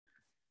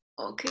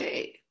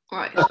Okay,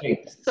 right.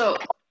 Okay. So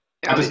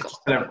I'll just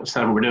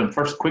tell what we're doing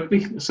first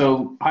quickly.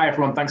 So hi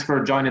everyone, thanks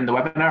for joining the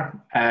webinar.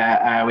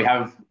 We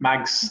have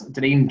Margaret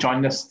Dineen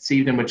joining us this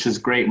evening, which is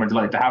great. We're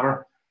delighted to have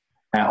her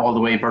all the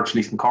way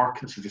virtually from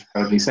Cork, as she just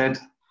proudly said.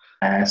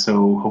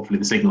 So hopefully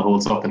the signal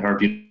holds up in her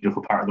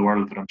beautiful part of the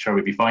world, but I'm sure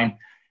we'll be fine.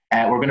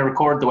 We're going to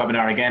record the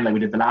webinar again like we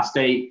did the last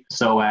day.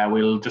 So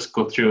we'll just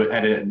go through it,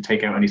 edit it, and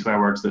take out any swear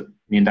words that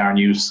me and Darren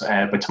use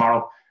by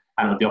tomorrow.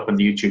 And it'll be up on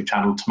the YouTube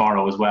channel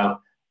tomorrow as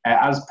well.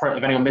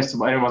 If anyone missed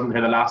it, anyone wasn't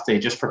here the last day,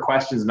 just for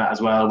questions and that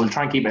as well, we'll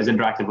try and keep it as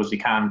interactive as we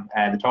can.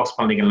 The talk's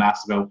probably going to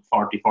last about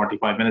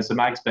 40-45 minutes of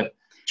Mags, but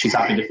she's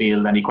happy to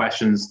field any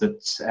questions that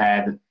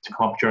to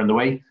come up during the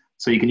way.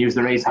 So you can use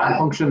the raise hand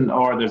function,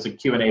 or there's a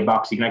Q&A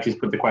box. You can actually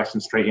just put the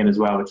questions straight in as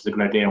well, which is a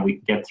good idea, and we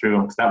can get through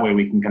them, because that way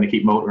we can kind of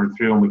keep motoring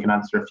through and we can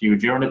answer a few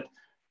during it.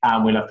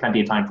 And we'll have plenty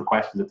of time for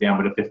questions at the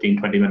end, with a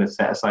 15-20 minutes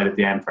set aside at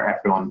the end for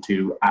everyone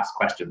to ask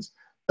questions.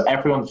 So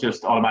everyone's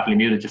just automatically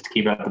muted just to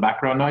keep out the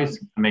background noise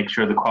and make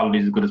sure the quality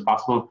is as good as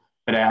possible.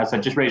 But as I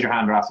said, just raise your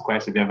hand or ask a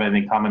question if you have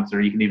any comments,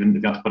 or you can even,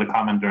 if you want to put a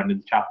comment or in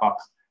the chat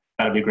box,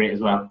 that'll be great as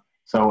well.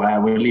 So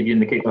we'll leave you in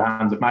the capable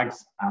hands of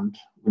Mags, and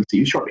we'll see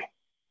you shortly.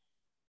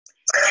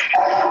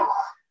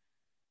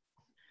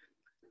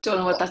 Don't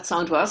know what that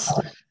sound was.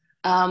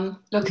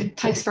 Look,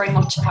 thanks very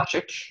much,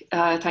 Patrick.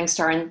 Thanks,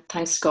 Darren.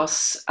 Thanks,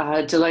 Gus.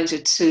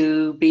 Delighted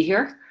to be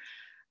here.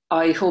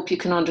 I hope you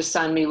can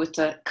understand me with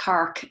the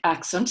Cork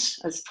accent,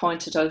 as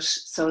pointed out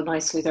so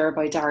nicely there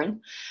by Darren.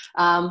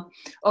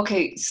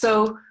 Okay,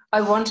 so I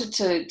wanted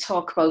to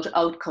talk about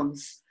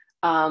outcomes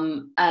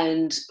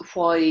and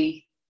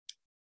why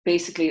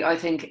basically I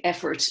think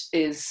effort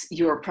is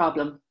your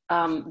problem.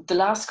 The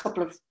last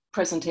couple of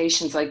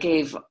presentations I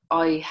gave,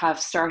 I have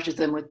started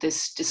them with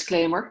this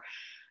disclaimer.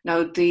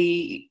 Now,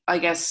 I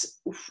guess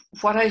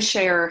what I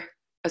share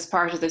as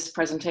part of this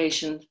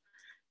presentation,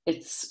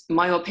 it's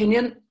my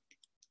opinion.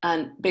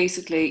 And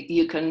basically,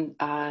 you can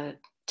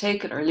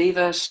take it or leave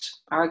it,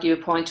 argue a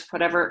point,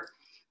 whatever.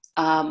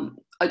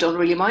 I don't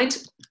really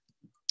mind.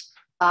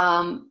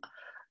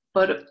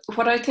 But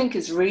what I think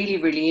is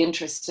really, really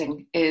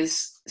interesting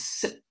is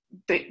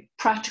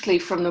practically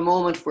from the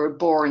moment we're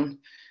born,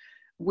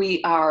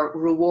 we are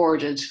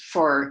rewarded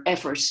for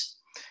effort.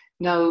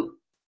 Now,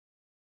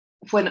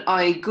 when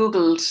I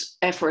Googled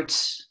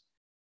effort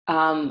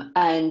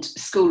and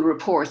school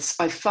reports,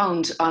 I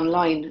found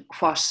online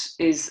what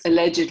is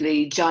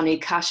allegedly Johnny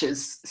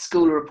Cash's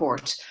school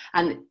report.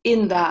 And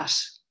in that,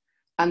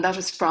 and that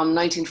was from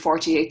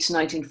 1948 to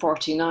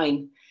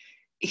 1949,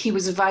 he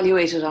was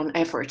evaluated on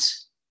effort,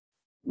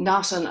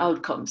 not on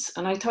outcomes.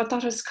 And I thought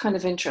that was kind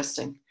of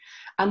interesting.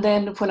 And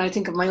then when I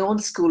think of my own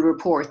school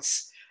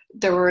reports,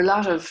 there were a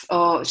lot of,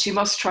 oh, she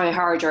must try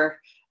harder.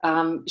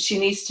 She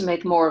needs to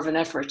make more of an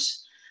effort.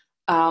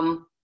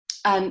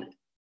 And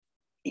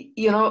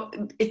you know,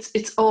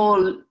 it's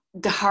all,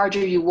 the harder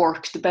you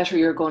work, the better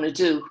you're going to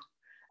do.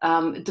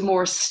 The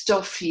more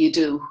stuff you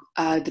do,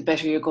 the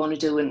better you're going to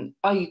do. And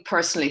I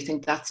personally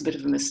think that's a bit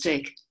of a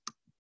mistake.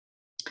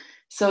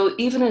 So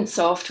even in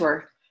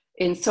software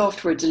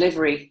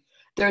delivery,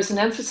 there's an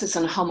emphasis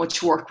on how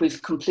much work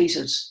we've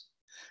completed.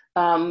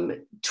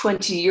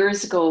 20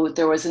 years ago,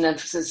 there was an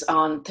emphasis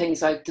on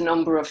things like the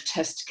number of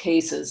test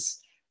cases,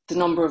 the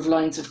number of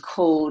lines of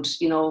code,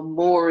 you know,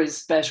 more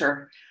is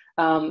better.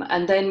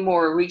 And then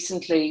more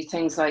recently,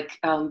 things like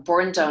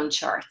Burndown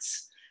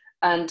charts.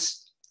 And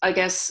I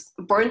guess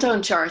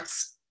Burndown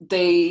charts,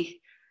 they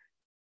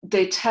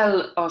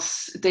tell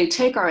us, they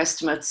take our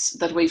estimates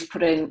that we've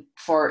put in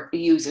for a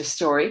user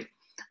story,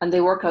 and they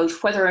work out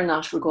whether or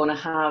not we're going to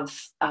have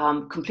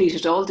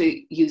completed all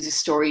the user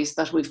stories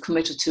that we've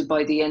committed to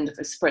by the end of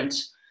a sprint.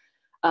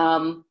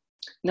 Now,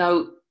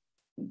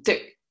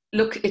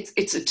 look,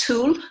 it's a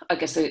tool, I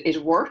guess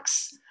it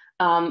works.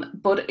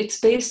 But it's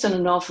based on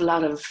an awful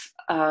lot of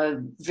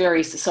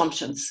various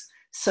assumptions.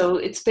 So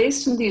it's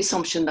based on the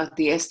assumption that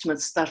the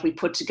estimates that we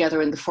put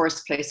together in the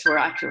first place were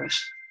accurate.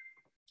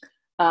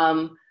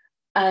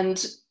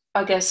 And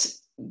I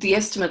guess the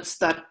estimates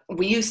that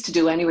we used to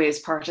do anyway as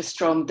part of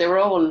Strum, they were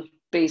all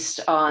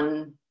based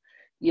on,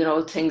 you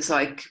know, things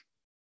like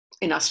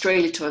in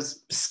Australia it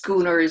was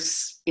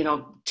schooners, you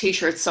know,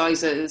 t-shirt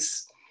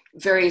sizes,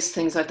 various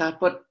things like that.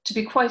 But to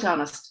be quite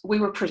honest, we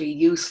were pretty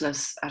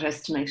useless at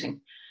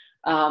estimating.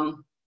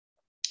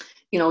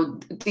 You know,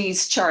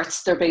 these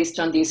charts, they're based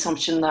on the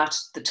assumption that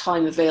the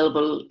time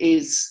available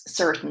is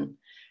certain.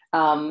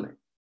 There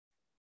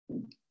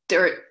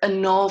are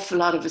an awful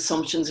lot of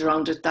assumptions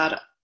around it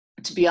that,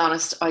 to be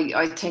honest,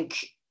 I think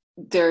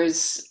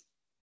there's,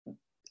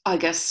 I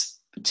guess,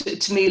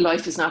 to me,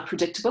 life is not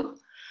predictable.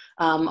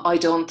 I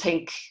don't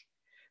think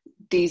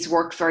these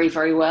work very,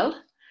 very well.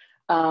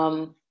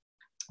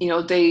 You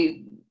know,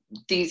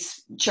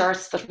 these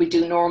charts that we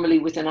do normally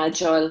within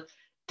Agile,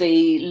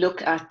 they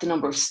look at the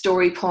number of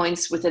story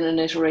points within an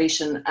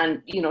iteration,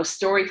 and, you know,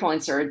 story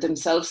points are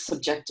themselves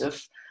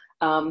subjective.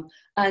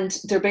 And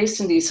they're based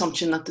on the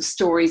assumption that the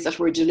stories that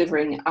we're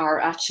delivering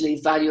are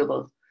actually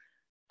valuable.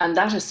 And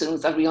that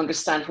assumes that we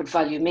understand what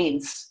value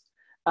means.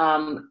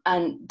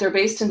 And they're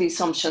based on the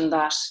assumption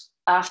that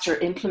after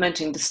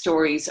implementing the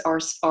stories,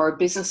 our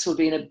business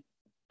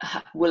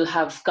will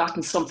have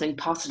gotten something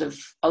positive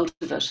out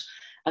of it,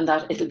 and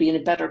that it'll be in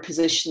a better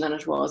position than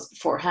it was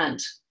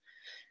beforehand.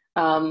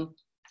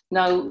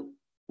 Now,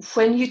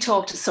 when you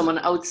talk to someone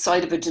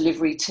outside of a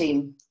delivery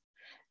team,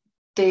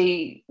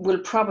 they will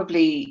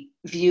probably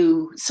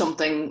view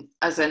something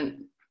as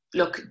in,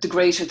 look, the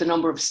greater the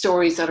number of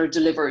stories that are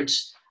delivered,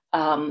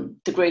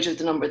 the greater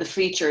the number of the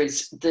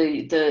features,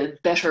 the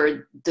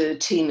better the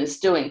team is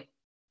doing.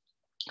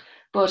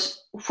 But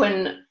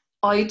when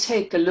I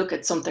take a look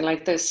at something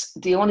like this,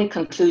 the only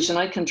conclusion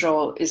I can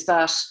draw is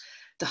that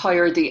the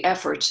higher the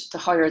effort, the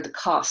higher the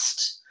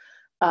cost.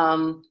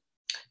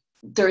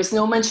 There is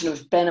no mention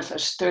of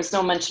benefit. There's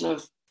no mention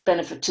of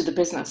benefit to the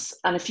business.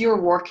 And if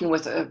you're working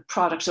with a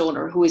product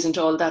owner who isn't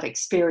all that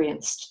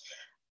experienced,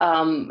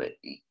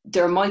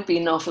 there might be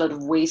an awful lot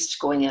of waste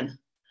going in.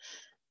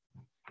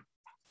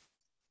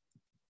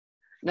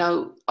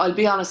 Now, I'll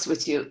be honest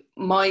with you,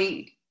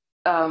 my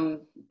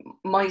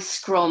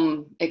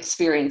Scrum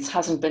experience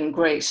hasn't been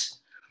great.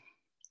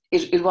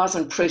 It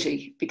wasn't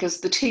pretty,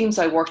 because the teams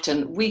I worked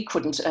in, we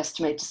couldn't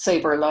estimate to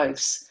save our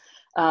lives.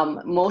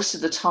 Most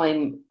of the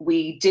time,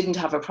 we didn't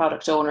have a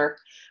product owner.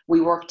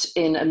 We worked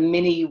in a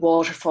mini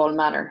waterfall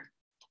manner,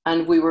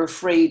 and we were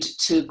afraid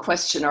to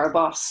question our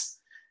boss.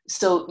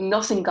 So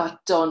nothing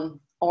got done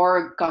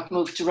or got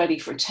moved to ready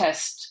for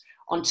test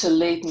until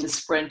late in the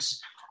sprint.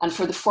 And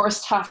for the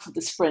first half of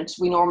the sprint,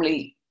 we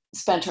normally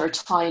spent our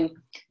time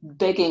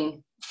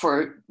begging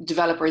for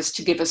developers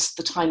to give us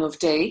the time of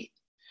day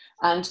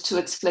and to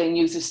explain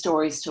user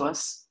stories to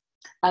us.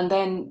 And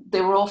then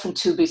they were often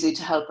too busy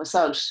to help us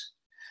out.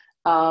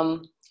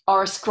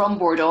 Our Scrum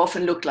board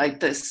often looked like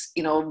this.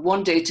 You know,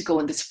 one day to go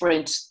in the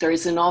sprint,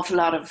 there's an awful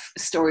lot of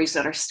stories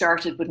that are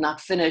started but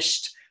not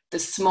finished. The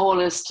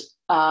smallest,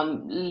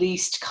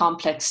 least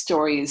complex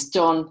story is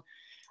done,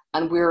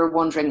 and we're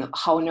wondering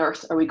how on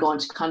earth are we going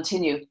to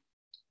continue.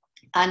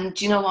 And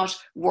you know what?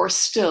 Worse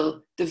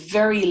still, the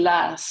very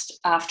last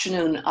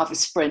afternoon of a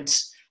sprint,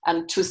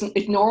 and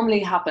it normally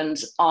happened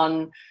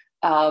on,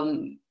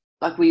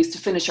 like we used to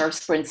finish our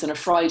sprints on a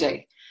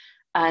Friday.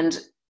 And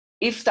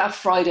if that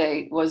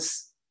Friday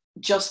was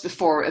just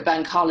before a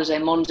bank holiday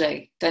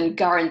Monday, then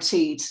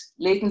guaranteed,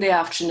 late in the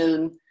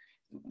afternoon,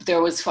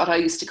 there was what I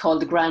used to call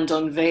the grand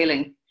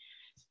unveiling.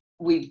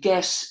 We'd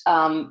get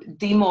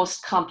the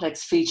most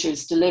complex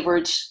features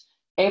delivered.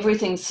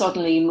 Everything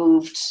suddenly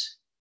moved,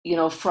 you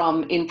know,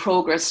 from in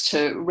progress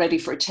to ready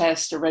for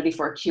test or ready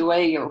for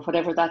QA or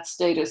whatever that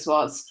status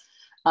was.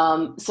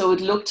 So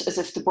it looked as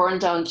if the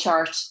Burndown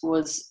chart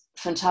was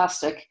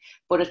fantastic,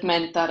 but it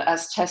meant that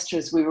as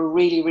testers, we were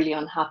really, really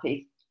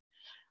unhappy.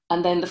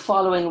 And then the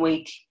following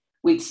week,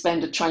 we'd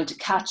spend it trying to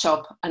catch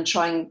up and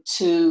trying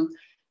to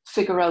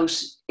figure out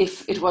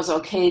if it was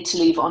okay to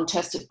leave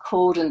untested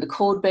code in the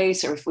code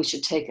base or if we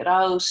should take it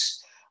out.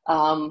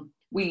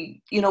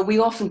 We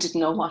often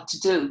didn't know what to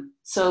do.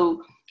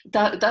 So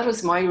that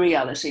was my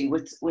reality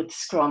with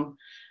Scrum.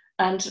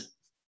 And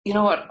you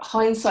know what,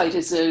 hindsight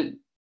is a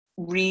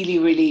really,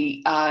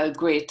 really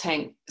great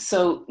thing.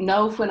 So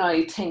now when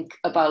I think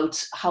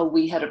about how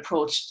we had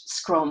approached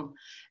Scrum,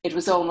 it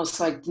was almost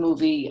like the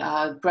movie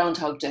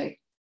Groundhog Day.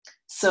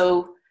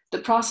 So the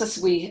process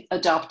we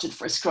adopted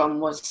for Scrum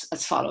was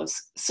as follows.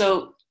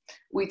 So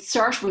we'd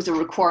start with a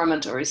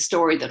requirement or a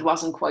story that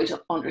wasn't quite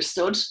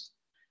understood.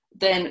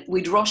 Then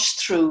we'd rush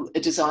through a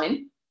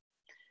design.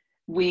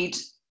 We'd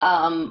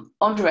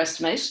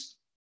underestimate.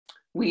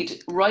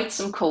 We'd write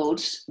some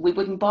code. We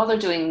wouldn't bother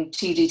doing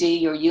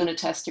TDD or unit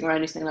testing or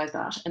anything like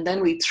that. And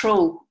then we'd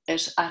throw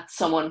it at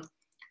someone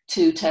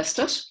to test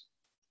it.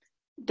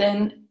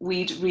 Then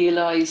we'd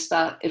realize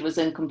that it was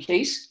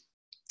incomplete.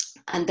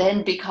 And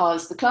then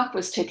because the clock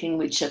was ticking,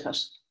 we'd ship it.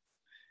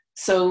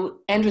 So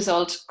end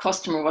result,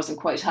 customer wasn't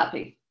quite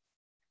happy.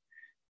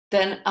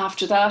 Then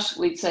after that,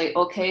 we'd say,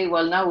 okay,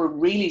 well, now we're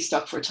really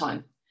stuck for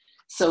time.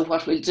 So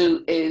what we'll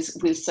do is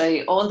we'll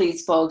say all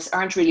these bugs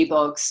aren't really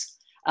bugs,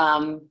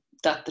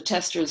 that the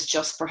testers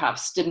just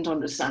perhaps didn't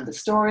understand the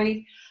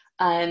story,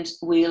 and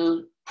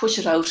we'll push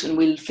it out and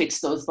we'll fix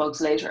those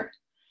bugs later.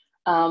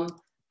 And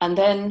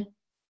then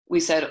we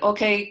said,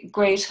 okay,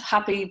 great,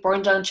 happy,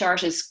 Burndown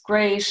chart is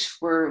great,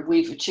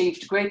 we've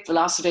achieved great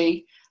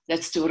velocity,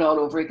 let's do it all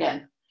over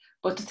again.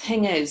 But the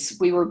thing is,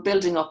 we were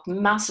building up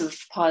massive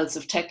piles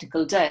of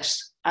technical debt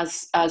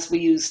as we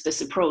used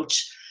this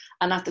approach.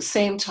 And at the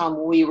same time,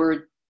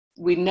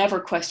 we never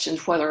questioned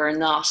whether or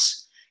not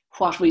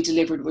what we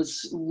delivered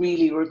was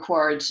really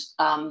required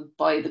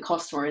by the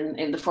customer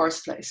in the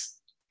first place.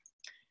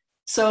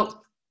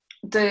 So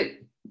the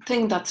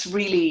thing that's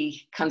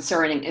really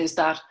concerning is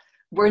that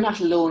we're not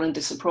alone in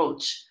this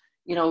approach.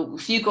 You know,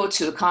 if you go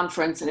to a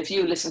conference and if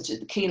you listen to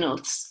the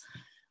keynotes,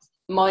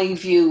 my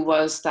view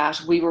was that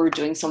we were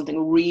doing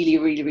something really,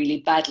 really,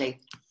 really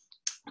badly.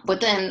 But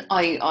then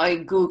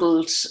I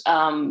Googled,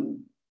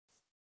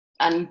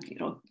 and you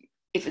know,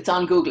 if it's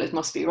on Google, it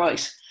must be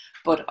right.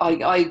 But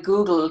I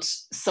Googled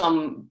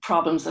some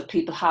problems that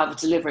people have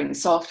delivering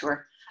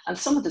software, And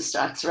some of the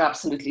stats are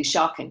absolutely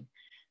shocking.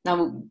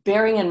 Now,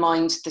 bearing in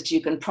mind that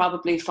you can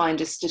probably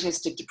find a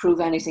statistic to prove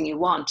anything you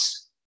want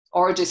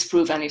or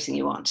disprove anything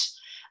you want,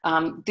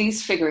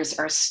 these figures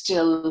are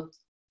still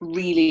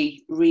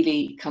really,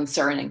 really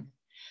concerning.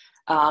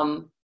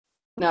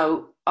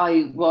 Now,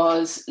 I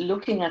was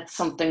looking at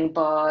something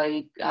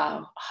by,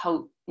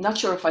 not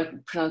sure if I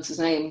pronounce his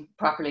name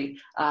properly,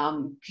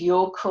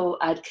 Gyoko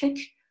Adkik,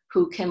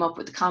 who came up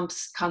with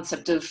the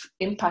concept of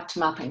impact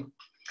mapping.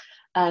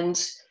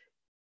 And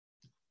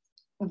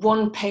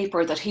one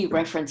paper that he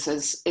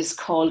references is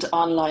called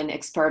Online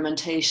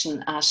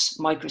Experimentation at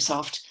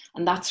Microsoft.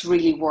 And that's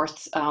really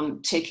worth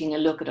taking a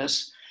look at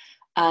it.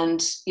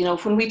 And, you know,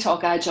 when we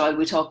talk Agile,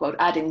 we talk about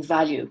adding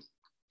value,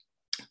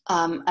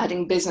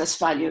 adding business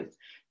value.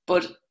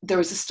 But there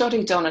was a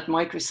study done at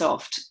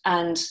Microsoft,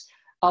 and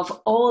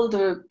of all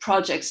the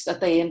projects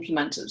that they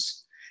implemented,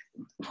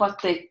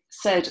 what they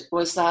said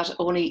was that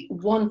only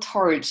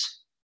 1/3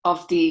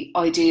 of the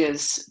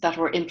ideas that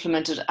were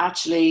implemented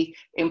actually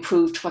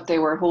improved what they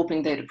were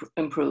hoping they'd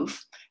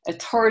improve.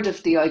 1/3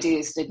 of the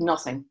ideas did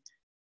nothing,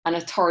 and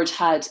 1/3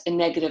 had a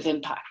negative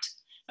impact.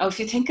 Now, if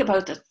you think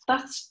about it,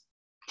 that's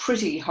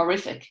pretty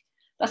horrific.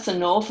 That's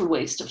an awful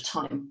waste of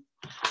time.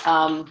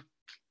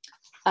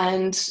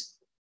 And,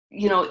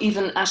 you know,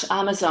 even at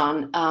Amazon,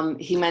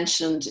 he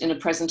mentioned in a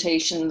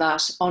presentation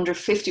that under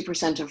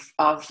 50%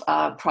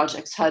 of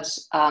projects had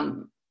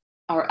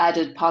or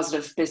added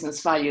positive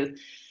business value.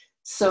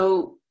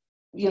 So,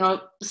 you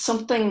know,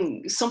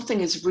 something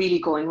is really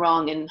going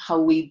wrong in how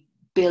we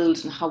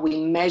build and how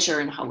we measure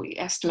and how we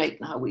estimate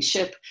and how we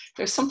ship.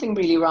 There's something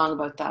really wrong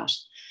about that.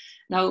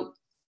 Now,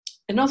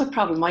 another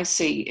problem I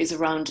see is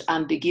around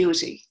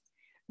ambiguity.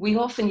 We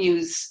often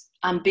use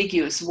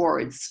ambiguous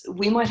words.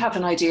 We might have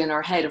an idea in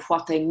our head of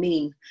what they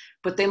mean,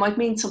 but they might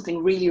mean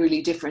something really,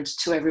 really different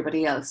to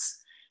everybody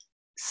else.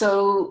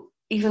 So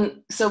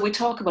we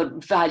talk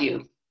about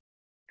value.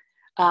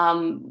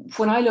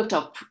 When I looked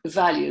up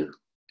value,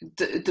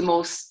 the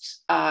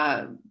most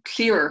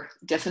clear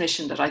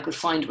definition that I could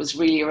find was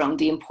really around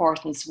the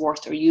importance,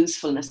 worth, or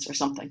usefulness or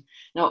something.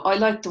 Now, I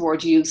like the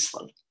word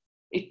useful.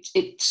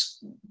 It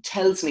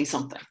tells me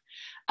something.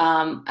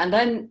 And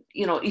then,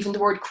 you know, even the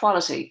word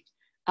quality.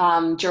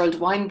 Gerald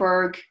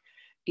Weinberg,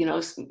 you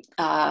know,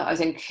 I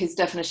think his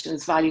definition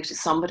is value to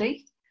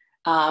somebody.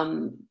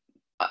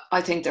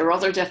 I think there are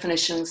other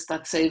definitions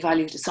that say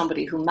value to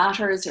somebody who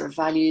matters, or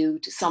value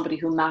to somebody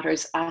who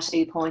matters at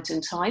a point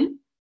in time.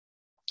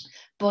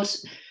 But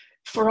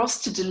for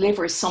us to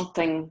deliver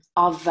something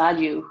of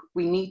value,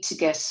 we need to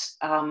get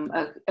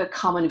a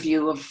common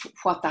view of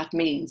what that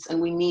means,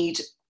 and we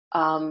need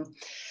our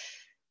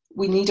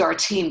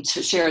team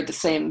to share the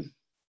same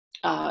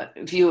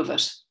view of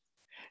it.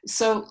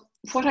 So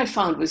what I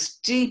found was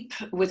deep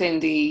within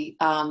the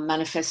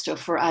manifesto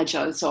for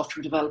Agile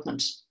software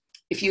development.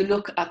 If you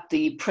look at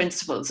the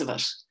principles of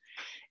it,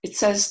 it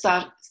says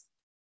that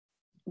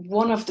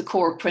one of the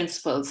core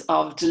principles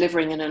of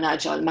delivering in an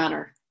agile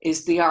manner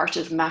is the art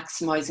of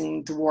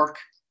maximizing the work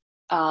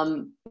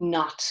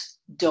not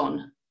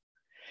done.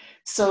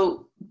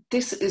 So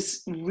this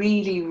is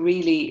really,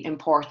 really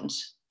important,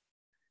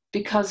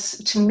 because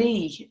to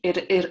me,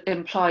 it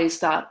implies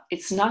that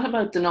it's not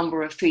about the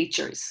number of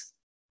features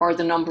or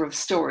the number of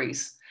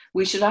stories.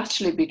 We should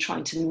actually be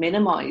trying to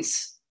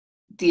minimize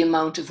the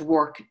amount of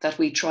work that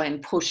we try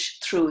and push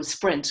through a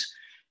sprint,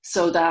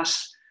 so that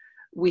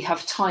we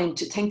have time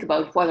to think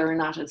about whether or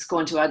not it's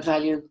going to add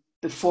value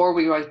before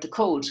we write the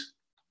code.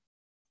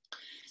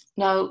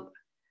 Now,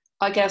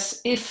 I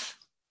guess if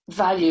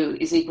value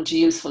is equal to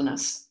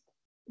usefulness,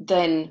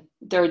 then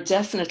there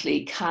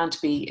definitely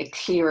can't be a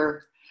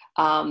clear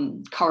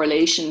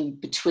correlation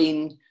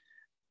between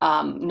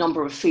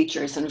number of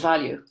features and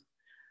value.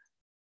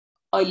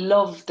 I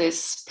love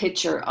this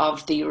picture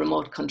of the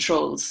remote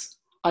controls.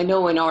 I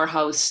know in our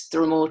house, the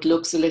remote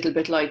looks a little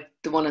bit like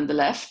the one on the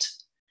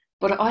left,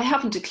 but I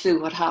haven't a clue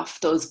what half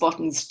those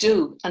buttons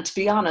do. And to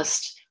be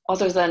honest,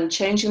 other than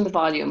changing the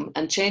volume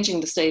and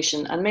changing the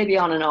station and maybe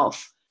on and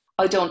off,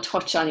 I don't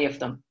touch any of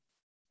them.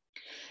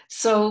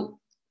 So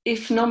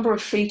if number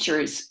of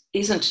features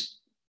isn't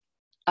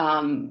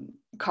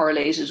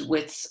correlated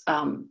with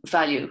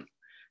value,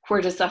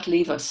 where does that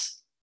leave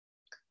us?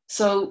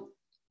 So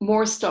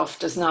more stuff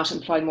does not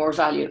imply more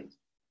value,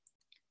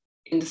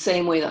 in the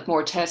same way that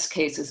more test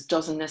cases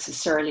doesn't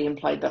necessarily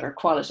imply better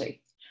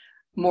quality.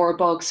 More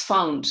bugs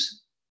found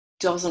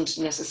doesn't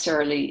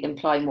necessarily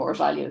imply more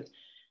value.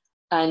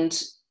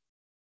 And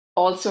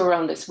also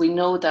around this, we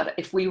know that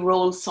if we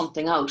roll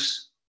something out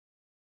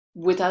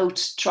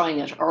without trying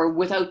it or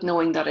without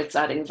knowing that it's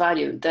adding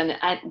value, then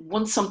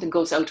once something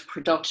goes out to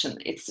production,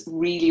 it's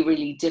really,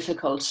 really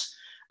difficult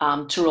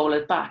to roll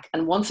it back.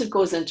 And once it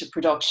goes into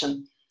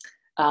production,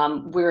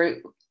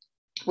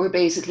 we're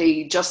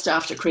basically just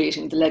after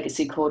creating the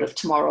legacy code of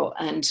tomorrow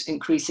and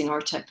increasing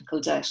our technical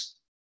debt.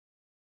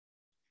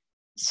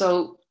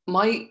 So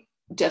my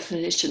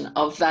definition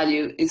of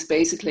value is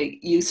basically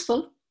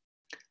useful,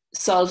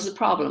 solves a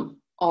problem,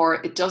 or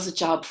it does a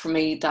job for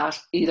me that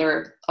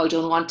either I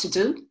don't want to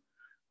do,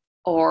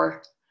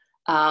 or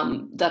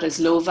that is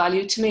low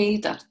value to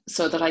me,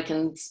 so that I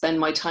can spend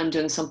my time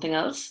doing something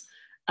else.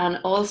 And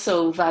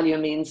also value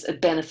means a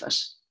benefit.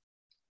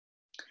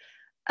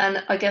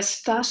 And I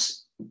guess that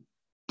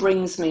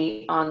brings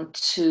me on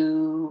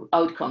to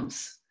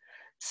outcomes.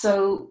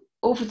 So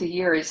over the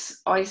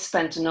years, I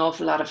spent an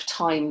awful lot of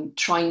time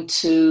trying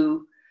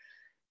to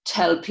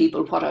tell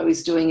people what I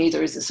was doing,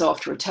 either as a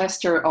software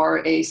tester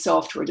or a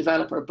software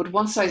developer. But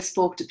once I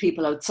spoke to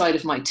people outside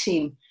of my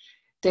team,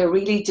 they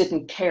really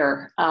didn't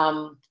care.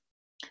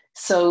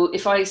 So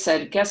if I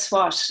said, guess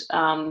what,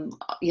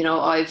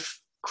 I've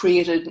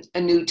created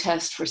a new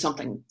test for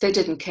something, they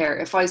didn't care.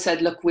 If I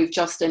said, look, we've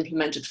just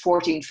implemented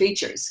 14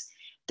 features,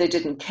 they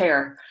didn't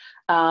care.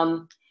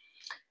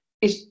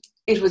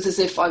 It was as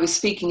if I was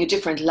speaking a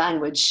different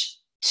language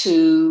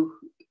to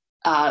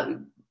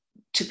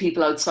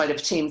people outside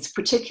of teams,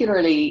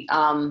 particularly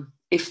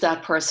if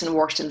that person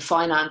worked in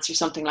finance or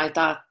something like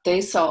that.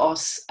 They saw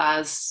us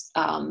as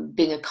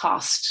being a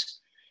cost,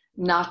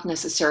 not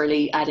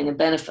necessarily adding a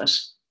benefit.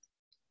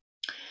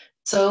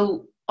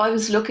 So I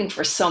was looking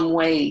for some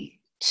way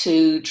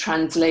to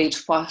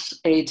translate what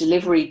a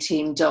delivery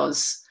team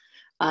does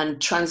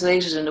and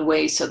translate it in a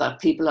way so that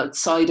people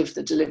outside of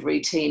the delivery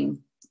team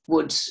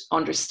would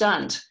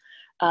understand.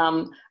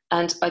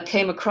 And I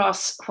came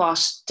across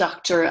what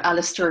Dr.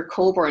 Alistair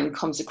Coburn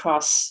comes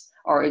across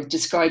or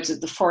describes as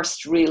the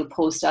first real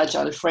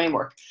post-agile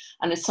framework.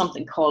 And it's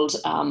something called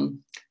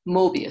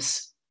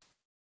Mobius.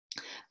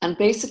 And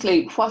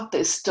basically what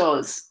this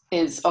does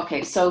is,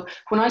 okay, so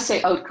when I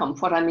say outcome,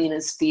 what I mean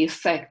is the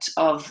effect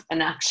of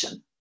an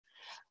action.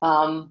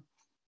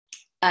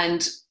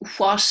 And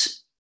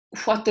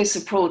what this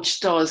approach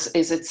does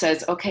is it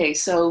says, okay,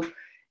 so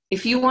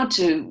if you want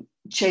to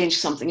change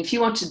something, if you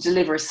want to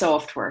deliver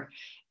software,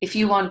 if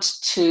you want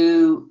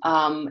to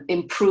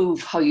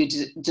improve how you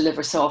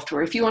deliver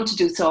software, if you want to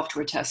do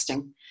software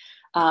testing,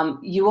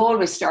 you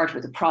always start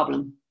with a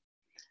problem.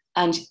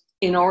 And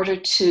in order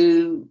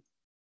to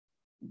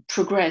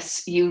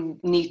progress, you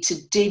need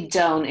to dig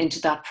down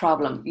into that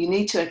problem. You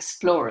need to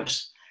explore it.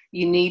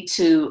 You need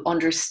to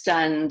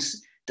understand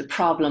the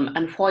problem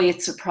and why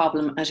it's a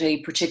problem at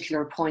a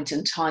particular point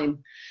in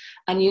time.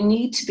 And you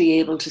need to be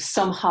able to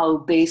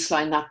somehow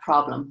baseline that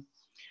problem,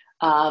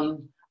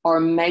 or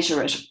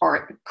measure it,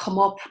 or come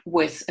up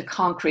with a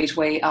concrete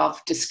way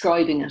of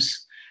describing it.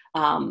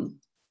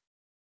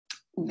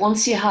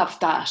 Once you have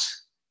that,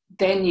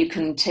 then you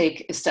can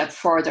take a step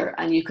further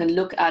and you can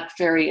look at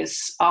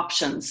various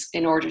options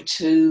in order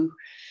to,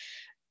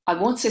 I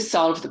won't say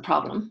solve the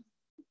problem,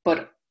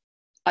 but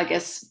I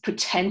guess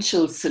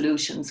potential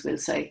solutions, we'll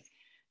say.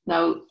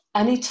 Now,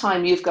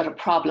 anytime you've got a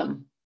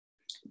problem,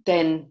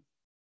 then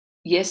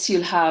yes,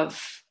 you'll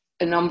have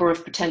a number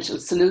of potential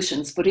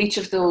solutions, but each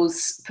of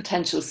those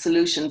potential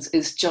solutions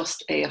is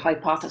just a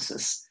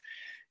hypothesis.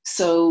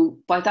 So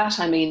by that,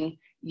 I mean,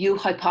 you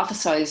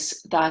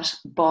hypothesize that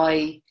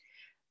by,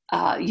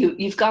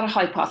 you've got a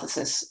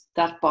hypothesis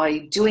that by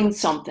doing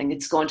something,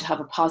 it's going to have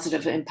a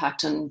positive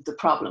impact on the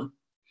problem.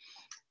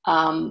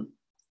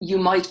 You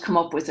might come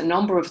up with a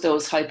number of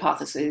those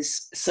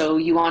hypotheses. So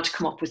you want to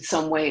come up with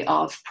some way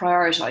of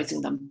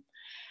prioritizing them.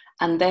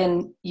 And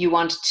then you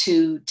want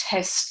to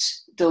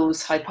test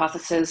those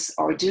hypotheses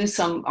or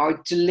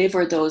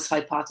deliver those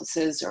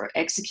hypotheses or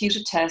execute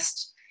a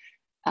test,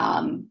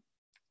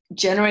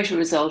 generate a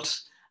result,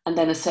 and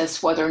then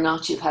assess whether or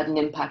not you've had an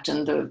impact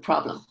on the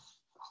problem.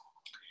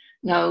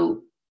 Now,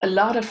 a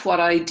lot of what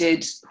I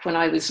did when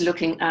I was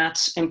looking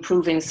at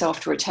improving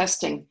software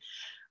testing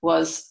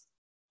was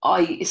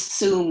I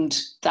assumed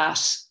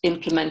that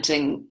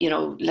implementing,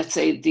 let's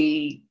say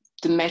the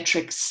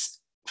metrics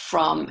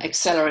from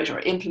Accelerate or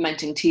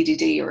implementing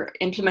TDD or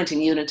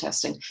implementing unit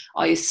testing,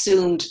 I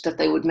assumed that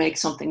they would make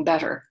something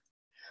better.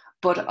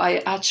 But I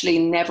actually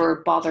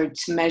never bothered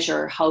to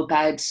measure how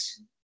bad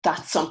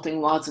that something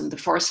was in the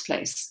first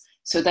place.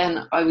 So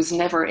then I was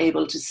never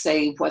able to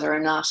say whether or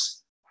not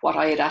what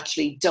I had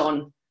actually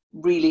done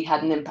really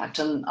had an impact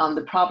on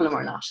the problem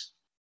or not.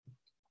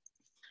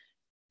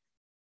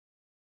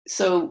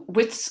 So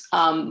with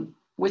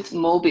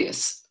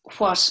Mobius,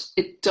 what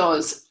it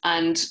does,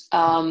 and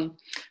so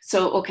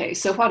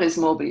what is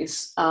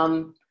Mobius?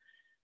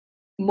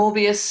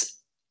 Mobius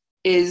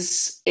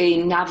is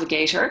a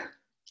navigator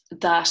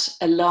that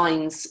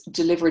aligns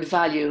delivered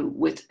value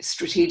with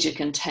strategic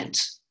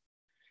intent.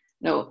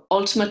 Now,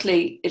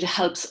 ultimately, it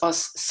helps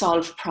us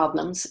solve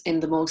problems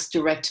in the most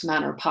direct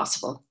manner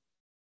possible.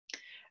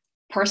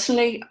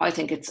 Personally, I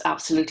think it's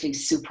absolutely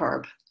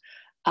superb.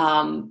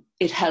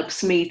 It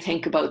helps me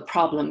think about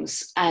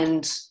problems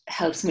and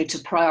helps me to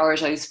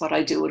prioritize what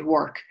I do at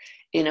work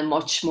in a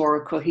much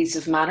more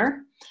cohesive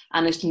manner.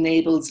 And it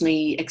enables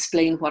me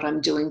explain what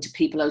I'm doing to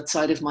people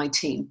outside of my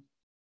team.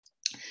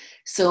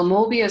 So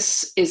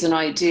Mobius is an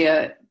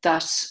idea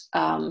that,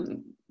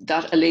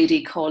 that a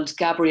lady called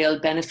Gabrielle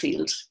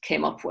Benefield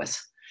came up with.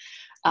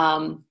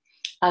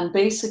 And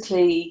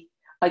basically,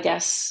 I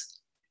guess,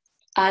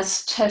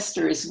 as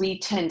testers, we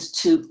tend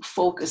to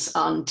focus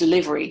on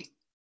delivery,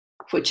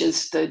 which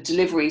is the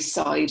delivery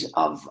side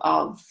of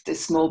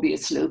this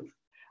Mobius loop.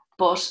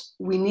 but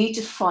we need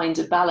to find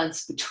a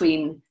balance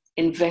between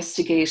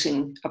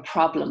investigating a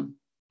problem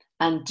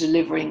and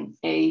delivering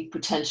a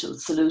potential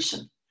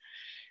solution.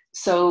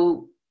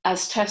 So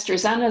as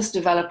testers and as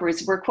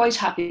developers, we're quite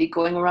happy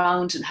going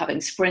around and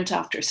having sprint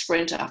after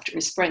sprint after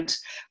sprint,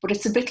 but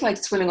it's a bit like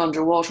swimming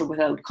underwater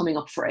without coming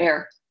up for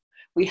air.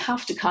 We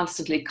have to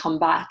constantly come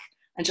back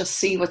and just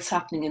see what's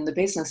happening in the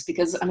business.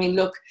 Because, I mean,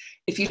 look,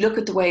 if you look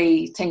at the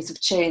way things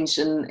have changed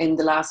in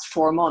the last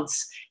 4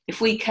 months,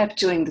 if we kept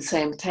doing the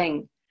same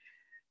thing,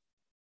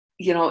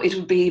 you know, it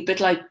would be a bit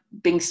like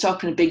being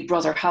stuck in a Big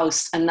Brother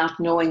house and not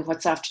knowing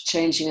what's after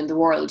changing in the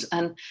world.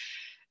 And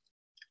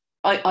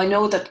I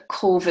know that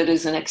COVID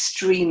is an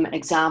extreme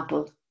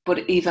example,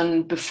 but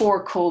even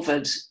before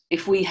COVID,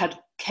 if we had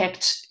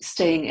kept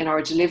staying in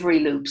our delivery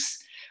loops,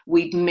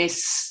 we'd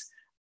miss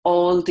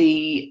all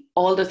the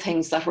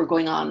things that were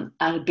going on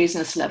at a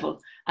business level.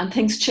 And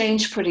things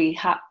change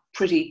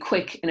pretty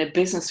quick in a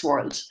business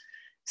world.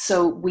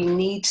 So we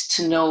need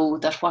to know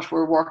that what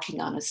we're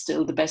working on is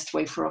still the best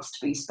way for us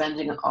to be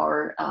spending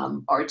our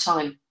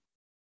time.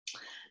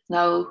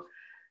 Now,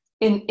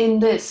 in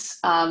this,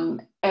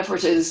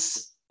 effort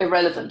is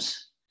irrelevant.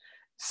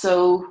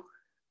 So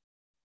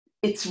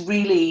it's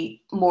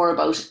really more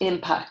about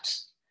impact.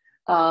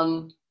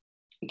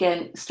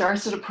 Again,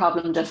 starts with a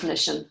problem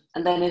definition,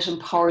 and then it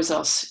empowers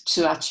us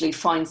to actually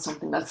find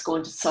something that's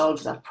going to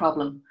solve that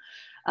problem.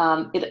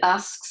 It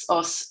asks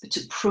us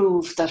to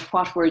prove that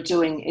what we're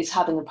doing is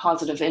having a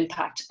positive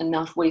impact and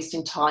not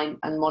wasting time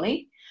and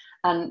money.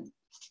 And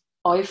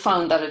I've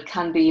found that it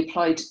can be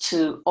applied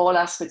to all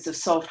aspects of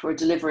software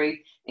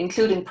delivery,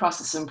 including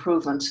process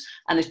improvement,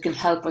 and it can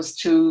help us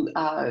to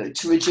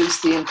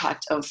reduce the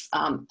impact of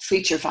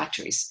feature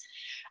factories.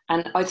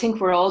 And I think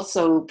we're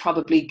also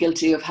probably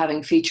guilty of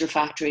having feature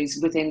factories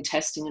within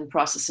testing and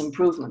process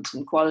improvement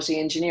and quality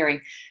engineering,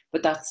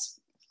 but that's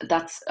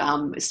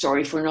a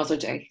story for another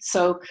day.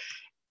 So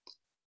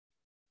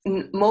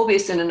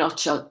Mobius in a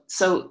nutshell.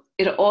 So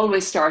it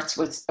always starts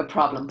with a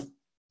problem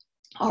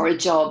or a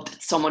job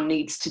that someone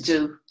needs to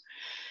do.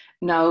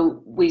 Now,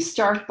 we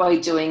start by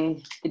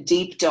doing a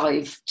deep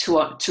dive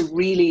to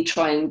really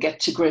try and get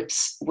to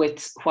grips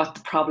with what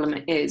the problem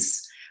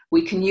is.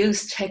 We can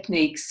use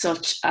techniques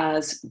such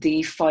as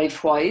the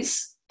 5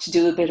 whys to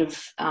do a bit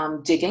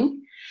of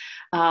digging.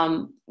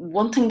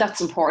 One thing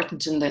that's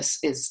important in this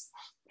is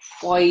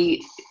why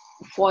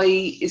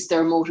is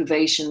there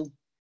motivation,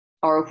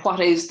 or what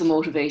is the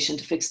motivation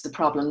to fix the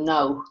problem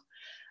now?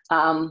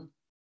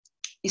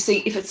 You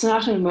see, if it's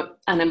not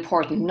an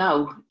important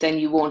now, then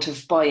you won't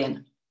have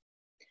buy-in.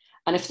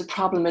 And if the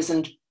problem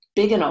isn't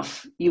big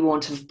enough, you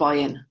won't have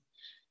buy-in.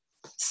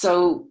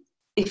 So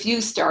if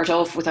you start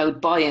off without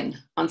buy-in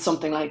on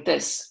something like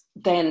this,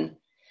 then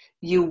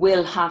you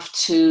will have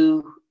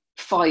to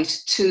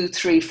fight 2,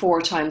 3,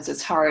 4 times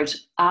as hard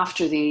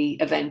after the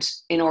event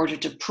in order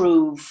to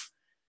prove,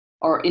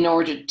 or in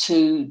order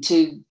to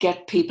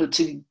get people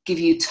to give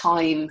you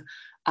time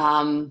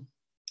and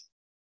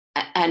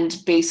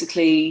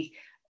basically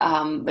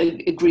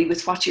agree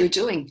with what you're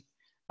doing.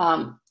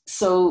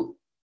 So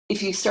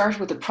if you start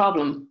with a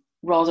problem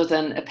rather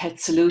than a pet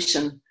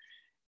solution,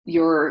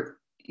 you're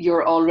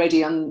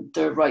already on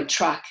the right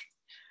track.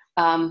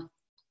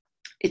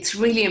 It's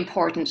really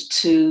important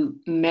to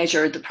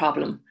measure the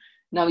problem.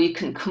 Now, you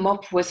can come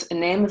up with a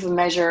name of a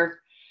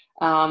measure,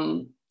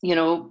 you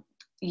know,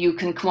 you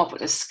can come up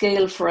with a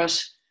scale for it,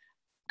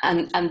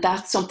 and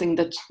that's something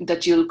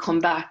that you'll come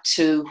back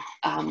to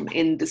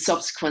in the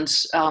subsequent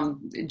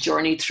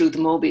journey through the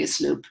Mobius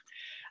loop.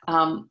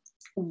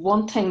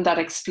 One thing that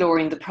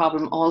exploring the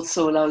problem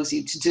also allows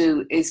you to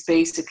do is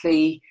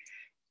basically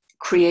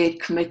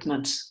create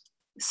commitment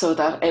so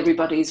that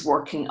everybody's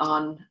working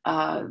on,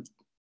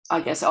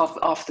 I guess,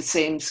 off the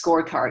same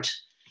scorecard.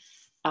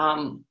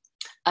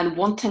 And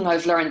one thing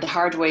I've learned the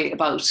hard way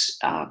about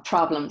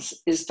problems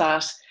is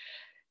that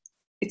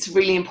it's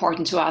really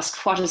important to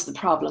ask, what is the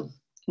problem?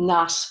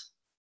 Not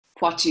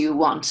what do you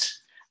want?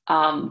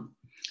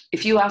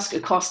 If you ask a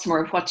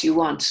customer, what do you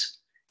want?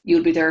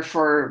 You'll be there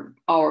for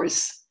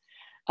hours.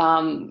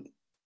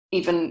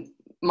 Even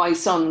my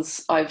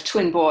sons, I have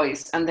twin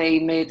boys, and they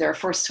made their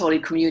first Holy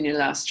Communion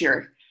last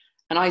year.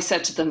 And I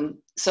said to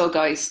them, so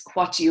guys,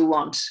 what do you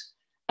want?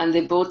 And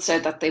they both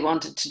said that they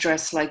wanted to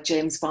dress like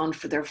James Bond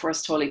for their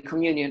first Holy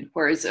Communion.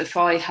 Whereas if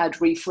I had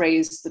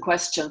rephrased the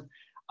question,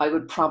 I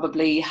would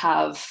probably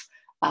have,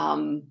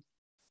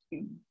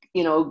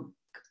 you know,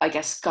 I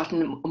guess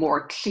gotten a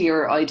more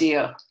clear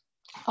idea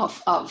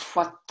of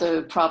what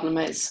the problem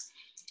is.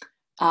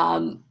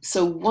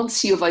 So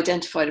once you've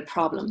identified a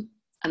problem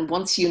and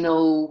once you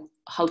know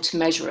how to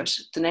measure it,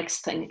 the next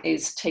thing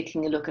is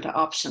taking a look at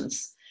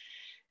options.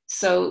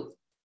 So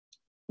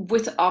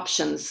with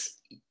options,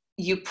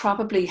 you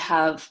probably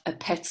have a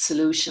pet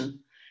solution.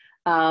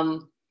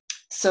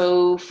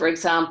 So for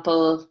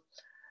example,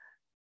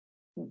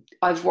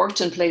 I've worked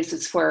in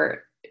places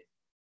where,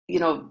 you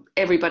know,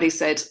 everybody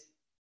said,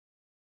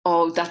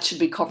 oh, that should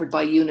be covered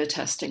by unit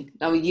testing.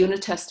 Now,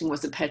 unit testing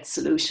was a pet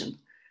solution,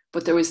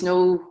 but there was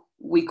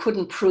we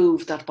couldn't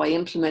prove that by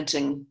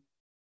implementing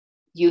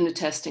unit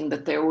testing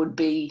that there would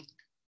be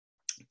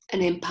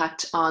an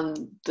impact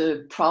on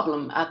the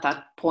problem at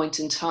that point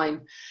in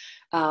time.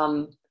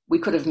 We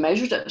could have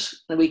measured it,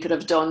 and we could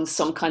have done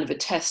some kind of a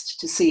test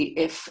to see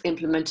if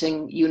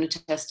implementing unit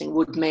testing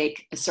would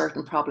make a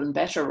certain problem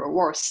better or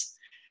worse.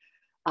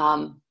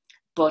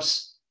 But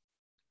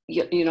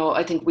you know,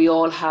 I think we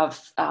all have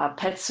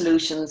pet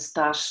solutions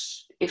that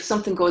if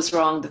something goes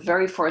wrong, the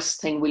very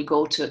first thing we'll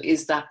go to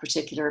is that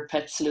particular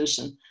pet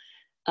solution.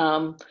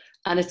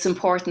 And it's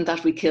important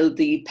that we kill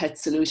the pet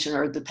solution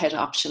or the pet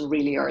option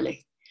really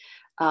early.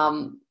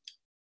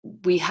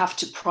 We have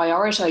to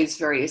prioritize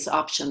various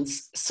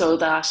options so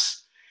that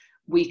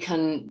we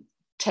can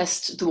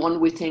test the one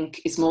we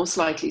think is most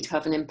likely to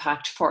have an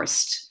impact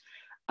first.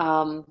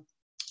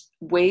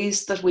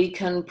 Ways that we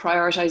can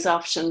prioritize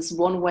options,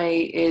 one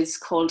way is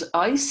called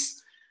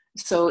ICE.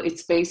 So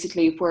it's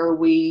basically where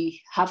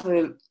we have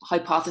a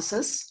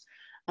hypothesis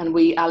and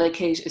we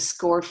allocate a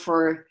score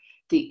for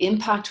the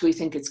impact we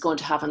think it's going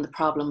to have on the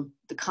problem,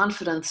 the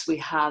confidence we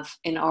have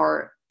in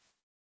our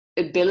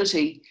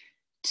ability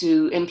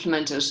to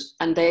implement it,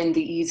 and then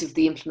the ease of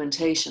the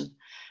implementation.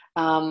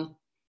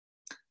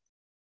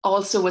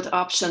 Also with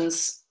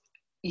options,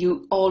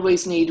 you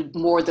always need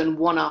more than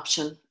one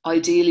option.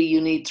 Ideally, you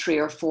need 3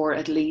 or 4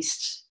 at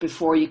least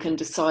before you can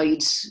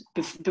decide,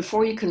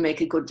 before you can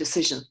make a good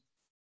decision.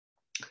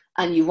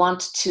 And you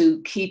want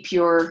to keep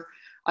your,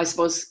 I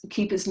suppose,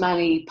 keep as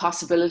many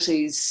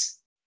possibilities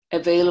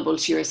available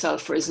to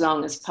yourself for as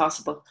long as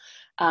possible.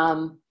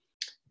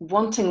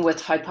 One thing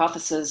with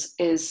hypothesis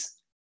is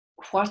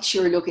what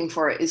you're looking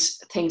for is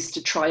things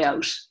to try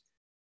out.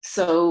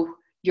 So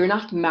you're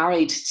not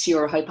married to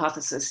your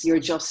hypothesis, you're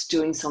just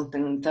doing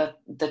something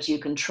that you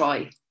can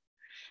try.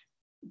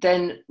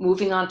 Then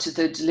moving on to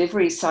the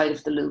delivery side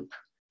of the loop,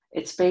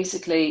 it's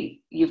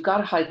basically, you've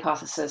got a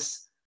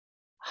hypothesis.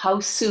 How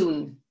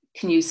soon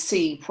can you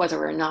see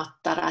whether or not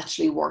that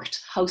actually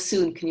worked? How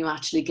soon can you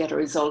actually get a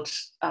result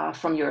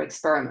from your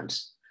experiment?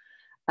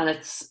 And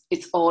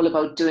it's all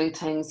about doing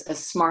things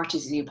as smart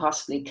as you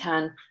possibly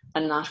can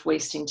and not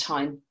wasting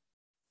time.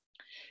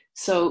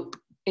 So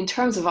in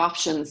terms of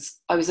options,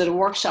 I was at a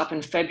workshop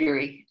in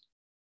February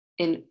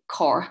in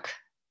Cork,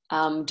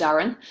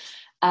 Darren,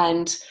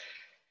 and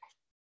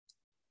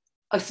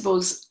I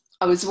suppose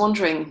I was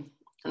wondering,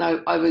 and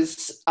I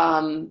was,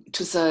 it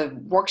was a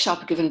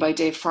workshop given by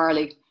Dave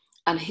Farley,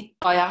 and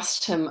I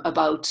asked him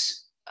about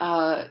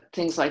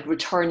things like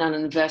return on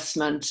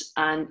investment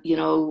and, you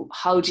know,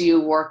 how do you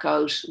work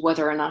out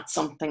whether or not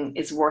something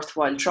is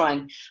worthwhile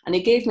trying? And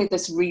he gave me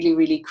this really,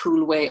 really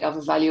cool way of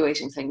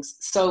evaluating things.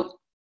 So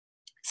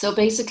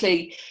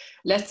basically,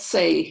 let's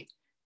say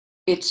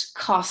it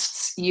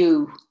costs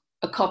you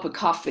a cup of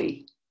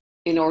coffee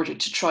in order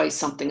to try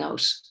something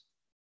out.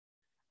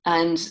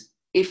 And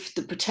if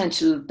the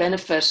potential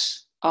benefit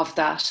of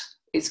that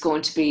is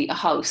going to be a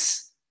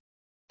house,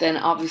 then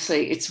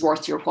obviously it's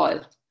worth your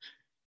while.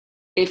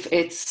 If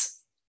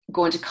it's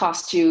going to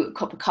cost you a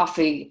cup of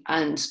coffee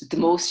and the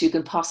most you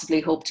can possibly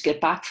hope to get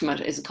back from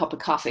it is a cup of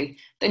coffee,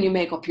 then you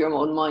make up your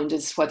own mind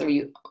as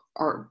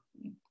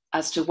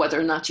to whether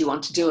or not you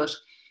want to do it.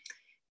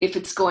 If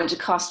it's going to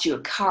cost you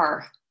a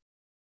car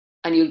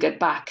and you'll get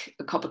back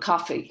a cup of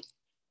coffee,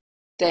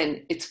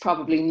 then it's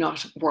probably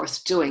not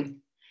worth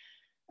doing.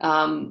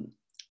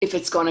 If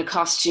it's going to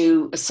cost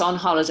you a sun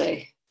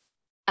holiday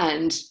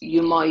and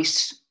you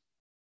might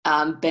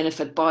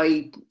benefit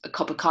by a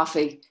cup of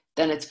coffee,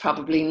 then it's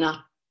probably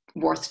not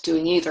worth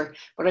doing either.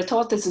 But I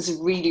thought this is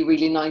a really,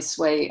 really nice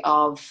way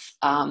of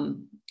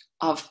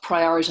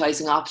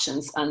prioritizing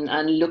options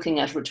and looking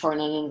at return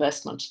on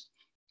investment.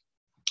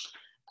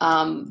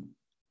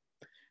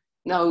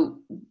 Now,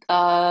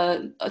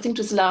 I think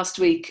it was last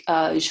week,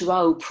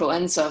 João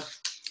Proenza,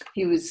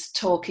 he was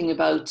talking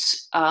about,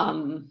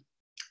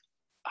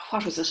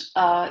 what was it?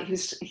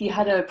 He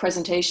had a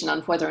presentation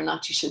on whether or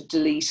not you should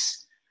delete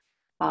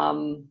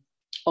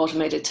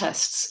automated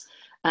tests.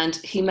 And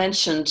he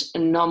mentioned a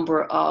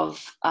number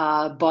of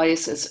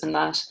biases in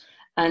that.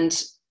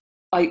 And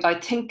I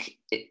think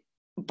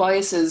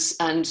biases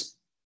and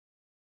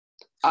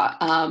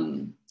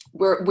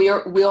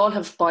we all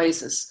have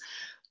biases,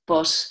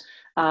 but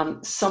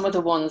some of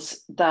the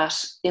ones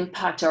that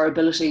impact our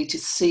ability to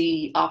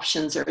see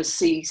options or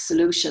see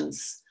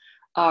solutions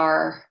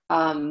are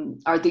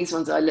these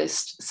ones I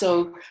list.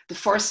 So the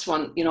first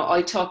one, you know,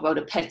 I talk about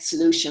a pet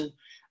solution,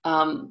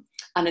 and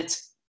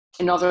it's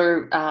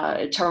another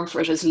term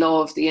for it is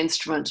law of the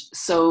instrument,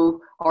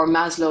 so, or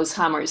Maslow's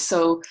hammer.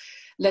 So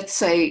let's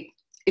say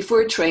if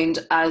we're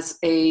trained as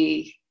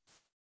a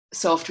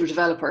software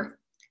developer,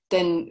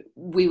 then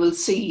we will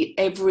see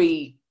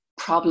every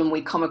problem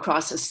we come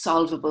across as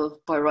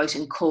solvable by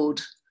writing code.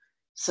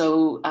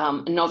 So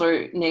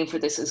another name for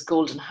this is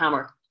golden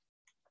hammer.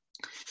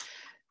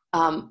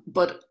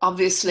 But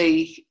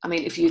obviously, I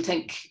mean, if you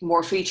think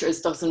more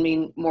features doesn't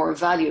mean more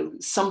value,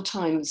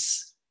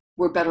 sometimes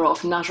we're better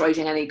off not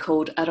writing any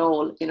code at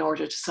all in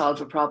order to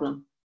solve a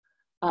problem.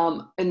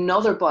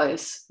 Another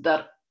bias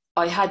that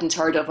I hadn't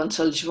heard of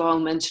until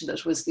João mentioned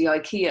it was the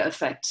IKEA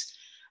effect.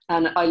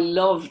 And I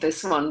love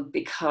this one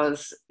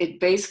because it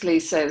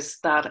basically says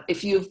that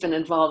if you've been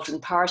involved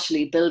in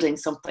partially building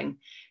something,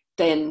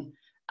 then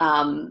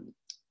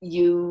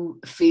you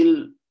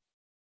feel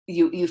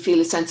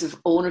a sense of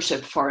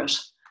ownership for it,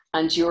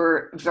 and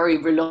you're very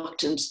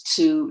reluctant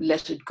to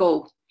let it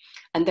go.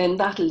 And then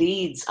that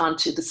leads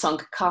onto the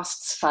sunk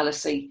costs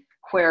fallacy,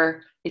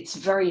 where it's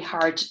very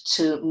hard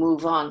to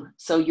move on.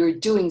 So you're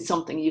doing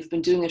something, you've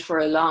been doing it for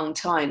a long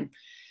time,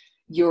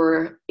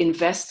 you're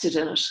invested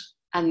in it,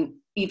 and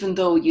even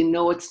though you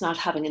know it's not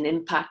having an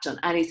impact on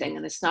anything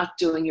and it's not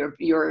doing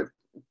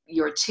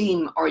your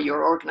team or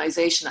your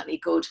organization any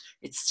good,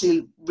 it's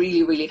still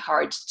really, really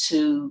hard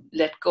to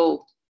let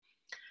go.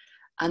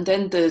 And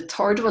then the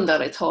third one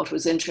that I thought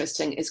was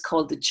interesting is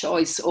called the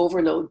choice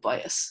overload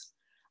bias.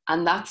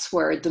 And that's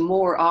where the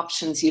more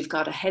options you've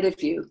got ahead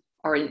of you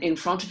or in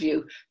front of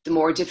you, the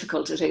more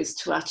difficult it is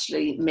to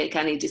actually make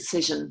any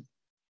decision.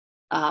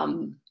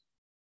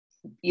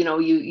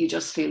 You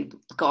just feel,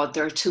 God,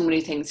 there are too many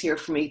things here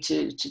for me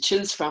to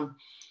choose from.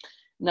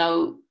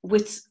 Now,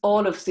 with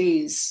all of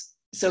these,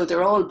 so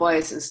they're all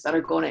biases that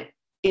are going to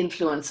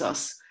influence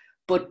us,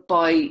 but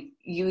by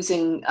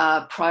using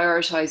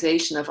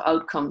prioritization of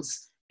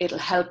outcomes, it'll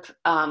help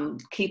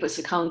keep us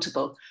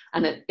accountable,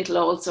 and it'll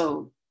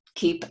also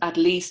keep at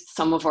least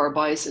some of our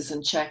biases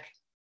in check.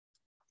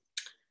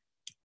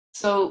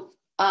 So,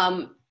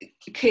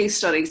 case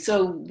study.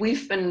 So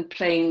we've been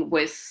playing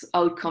with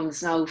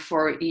outcomes now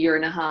for a year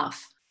and a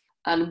half.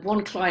 And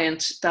one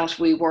client that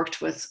we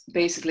worked with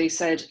basically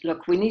said,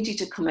 look, we need you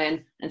to come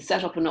in and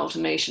set up an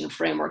automation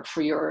framework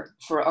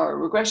for our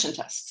regression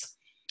tests.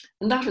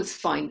 And that was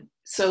fine.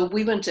 So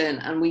we went in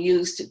and we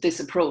used this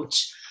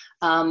approach.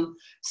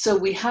 So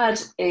we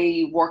had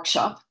a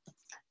workshop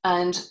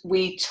and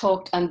we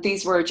talked, and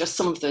these were just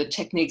some of the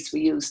techniques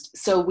we used.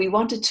 So we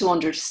wanted to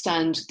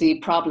understand the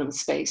problem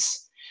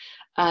space.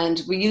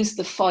 And we used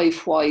the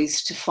 5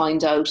 whys to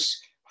find out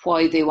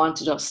why they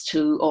wanted us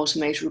to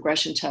automate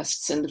regression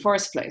tests in the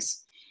first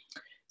place.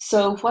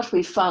 So what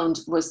we found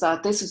was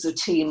that this was a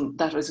team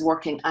that was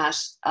working at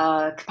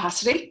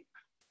capacity,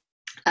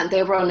 and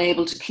they were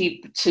unable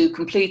to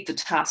complete the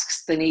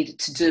tasks they needed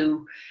to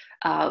do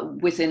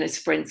within a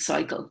sprint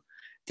cycle.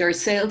 Their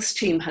sales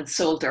team had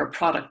sold their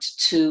product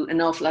to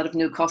an awful lot of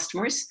new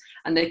customers,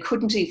 and they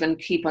couldn't even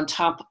keep on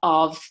top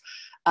of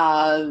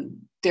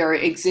their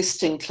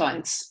existing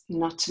clients,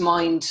 not to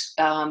mind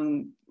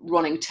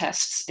running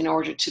tests in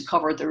order to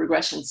cover the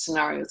regression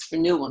scenarios for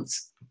new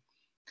ones.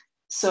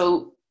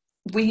 So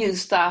we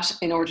used that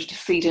in order to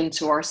feed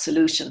into our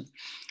solution.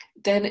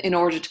 Then in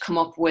order to come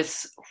up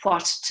with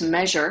what to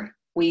measure,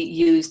 we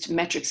used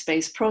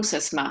metrics-based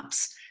process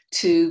maps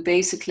to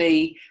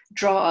basically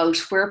draw out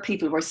where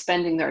people were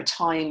spending their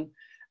time,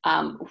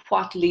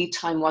 what lead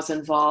time was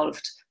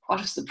involved,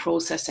 what was the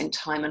processing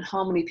time, and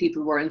how many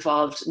people were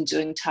involved in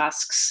doing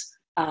tasks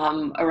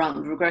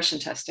around regression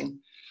testing.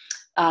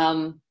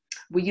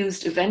 We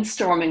used event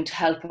storming to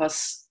help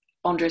us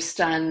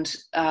understand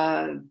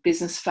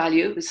business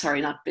process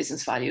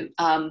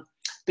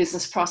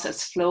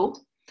flow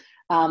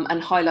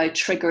and highlight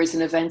triggers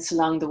and events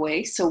along the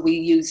way. So we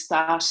used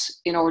that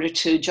in order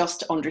to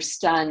just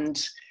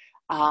understand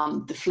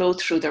the flow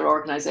through their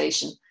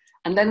organization.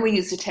 And then we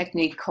used a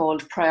technique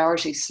called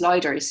priority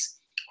sliders,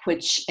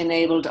 which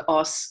enabled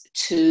us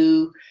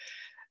to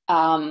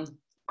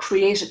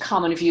create a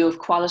common view of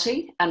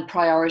quality and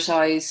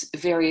prioritize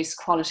various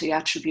quality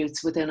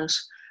attributes within it.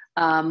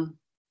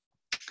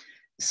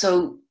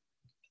 So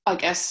I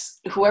guess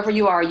whoever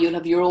you are, you'll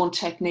have your own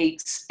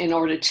techniques in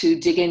order to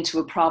dig into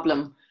a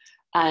problem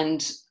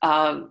and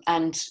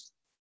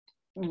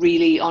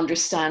really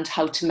understand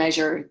how to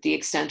measure the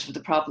extent of the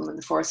problem in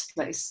the first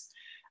place.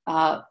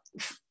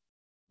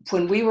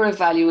 When we were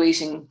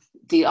evaluating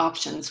the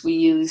options, we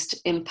used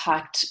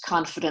impact,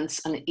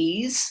 confidence, and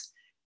ease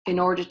in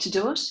order to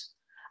do it.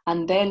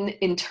 And then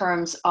in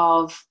terms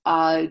of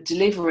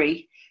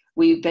delivery,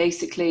 we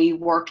basically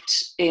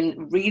worked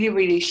in really,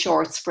 really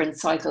short sprint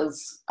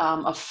cycles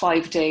of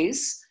 5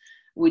 days.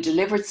 We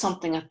delivered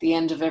something at the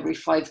end of every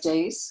 5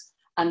 days,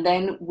 and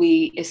then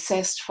we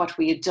assessed what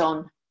we had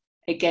done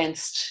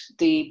against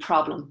the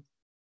problem,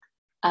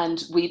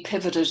 and we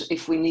pivoted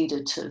if we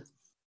needed to.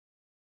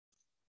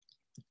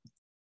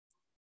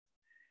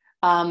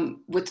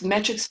 With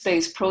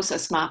metrics-based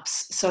process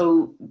maps,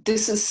 so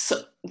this is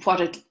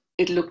what it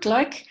looked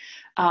like.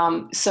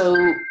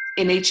 So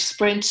in each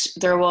sprint,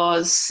 there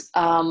was,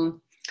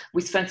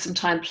 we spent some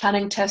time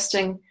planning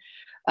testing.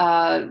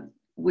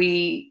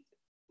 We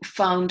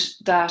found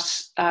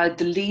that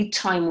the lead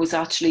time was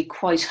actually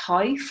quite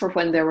high for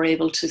when they were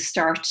able to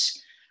start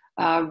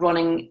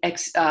running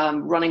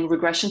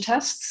regression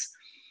tests.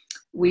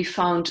 We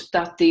found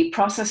that the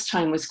process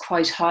time was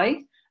quite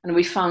high, and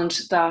we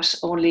found that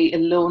only a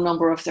low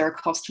number of their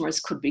customers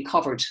could be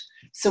covered.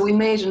 So we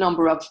made a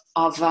number of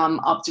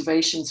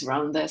observations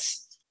around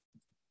this.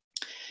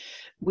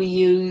 We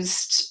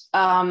used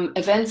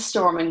event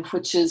storming,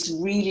 which is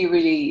really,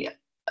 really,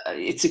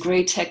 it's a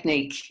great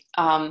technique.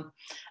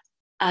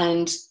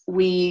 And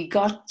we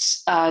got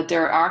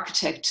their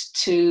architect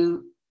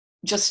to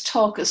just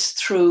talk us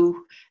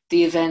through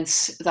the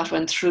events that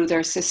went through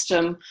their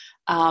system.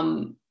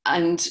 And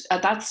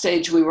at that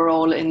stage, we were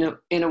all in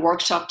a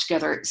workshop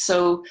together.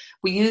 So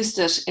we used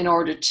it in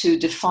order to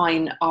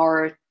define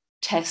our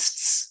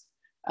tests,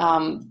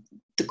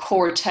 the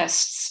core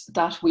tests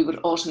that we would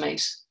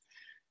automate.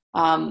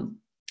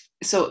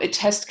 So a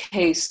test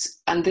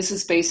case, and this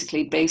is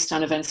basically based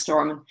on event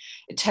storming.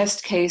 A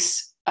test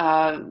case,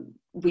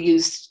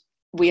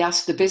 we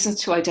asked the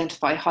business to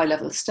identify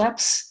high-level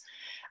steps.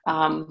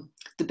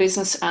 The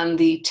business and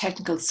the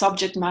technical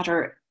subject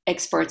matter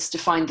experts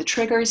defined the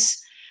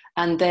triggers,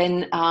 and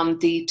then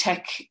the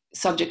tech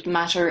subject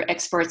matter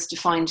experts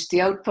defined the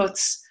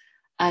outputs,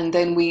 and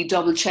then we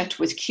double-checked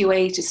with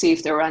QA to see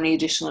if there were any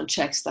additional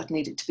checks that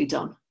needed to be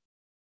done.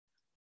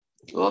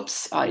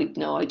 Oops, I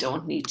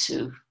don't need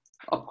to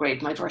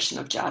upgrade my version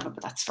of Java,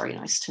 but that's very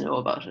nice to know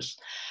about it.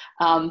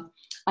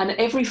 And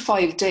every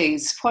 5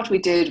 days, what we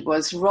did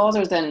was,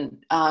 rather than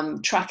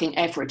tracking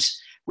effort,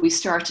 we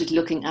started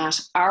looking at,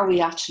 are we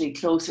actually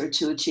closer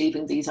to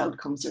achieving these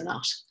outcomes or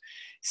not?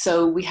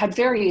 So we had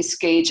various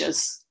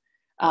gauges,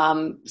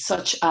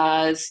 such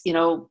as,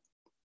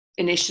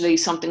 initially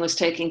something was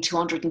taking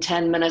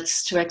 210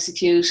 minutes to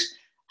execute.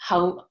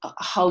 How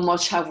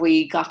much have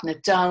we gotten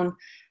it down?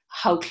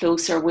 How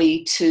close are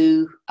we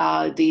to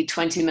the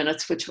 20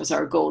 minutes, which was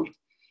our goal?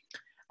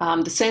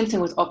 The same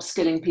thing with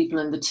upskilling people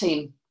in the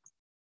team.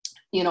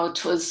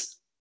 It was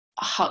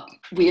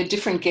we had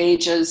different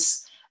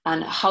gauges,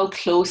 and how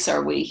close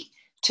are we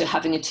to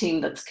having a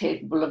team that's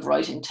capable of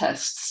writing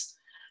tests?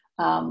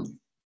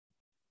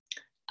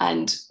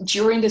 And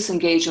during this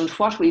engagement,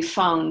 what we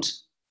found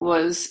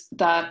was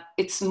that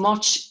it's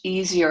much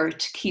easier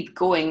to keep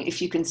going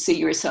if you can see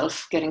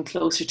yourself getting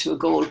closer to a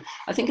goal.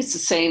 I think it's the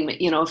same,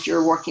 if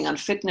you're working on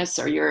fitness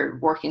or you're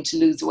working to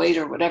lose weight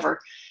or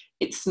whatever,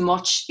 it's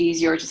much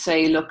easier to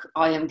say, look,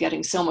 I am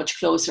getting so much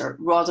closer,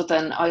 rather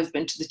than I've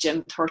been to the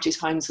gym 30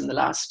 times in the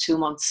last 2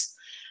 months.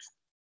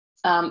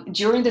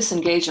 During this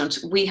engagement,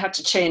 we had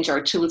to change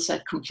our tool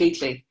set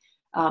completely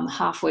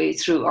halfway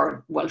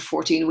through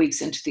 14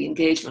 weeks into the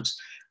engagement,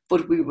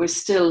 but we were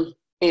still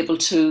able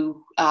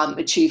to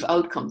achieve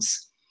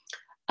outcomes.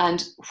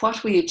 And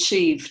what we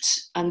achieved,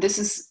 and this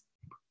is,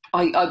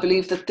 I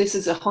believe that this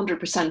is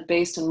 100%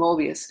 based on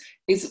Mobius,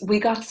 is we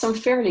got some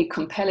fairly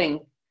compelling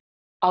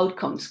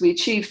outcomes. We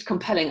achieved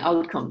compelling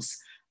outcomes.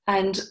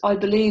 And I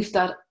believe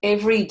that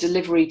every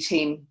delivery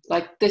team,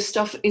 like, this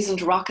stuff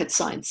isn't rocket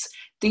science.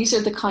 These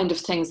are the kind of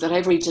things that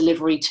every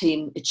delivery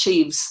team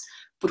achieves,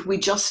 but we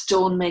just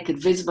don't make it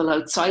visible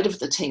outside of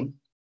the team.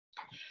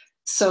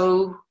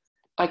 So,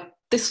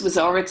 this was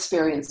our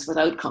experience with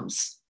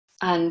outcomes,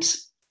 and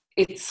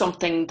it's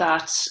something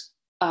that,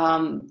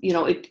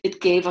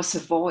 it gave us a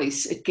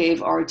voice. It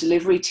gave our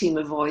delivery team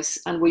a voice,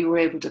 and we were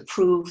able to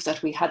prove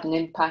that we had an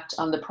impact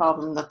on the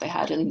problem that they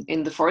had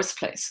in the first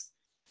place.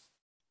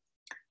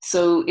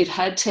 So it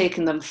had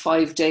taken them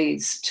 5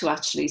 days to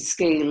actually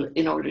scale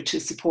in order to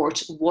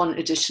support one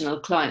additional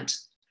client,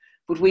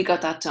 but we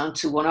got that down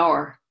to 1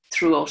 hour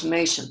through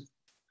automation.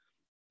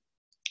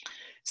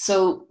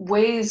 So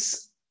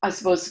ways, I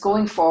suppose,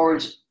 going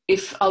forward,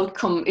 if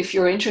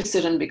you're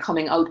interested in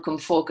becoming outcome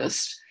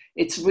focused,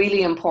 it's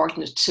really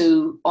important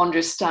to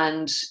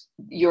understand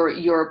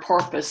your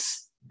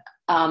purpose,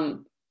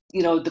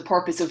 the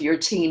purpose of your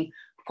team.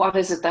 What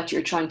is it that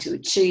you're trying to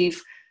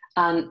achieve,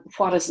 and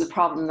what is the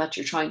problem that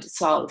you're trying to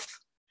solve?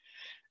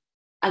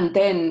 And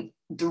then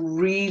the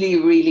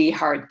really, really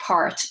hard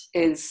part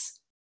is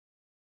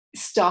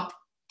stop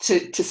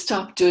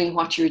doing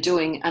what you're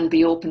doing and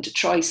be open to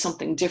try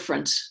something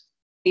different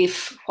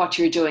if what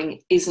you're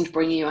doing isn't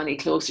bringing you any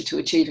closer to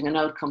achieving an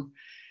outcome,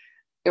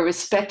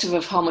 irrespective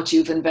of how much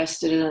you've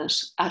invested in it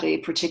at a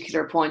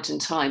particular point in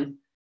time.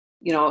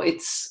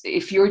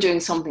 If you're doing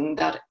something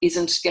that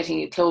isn't getting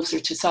you closer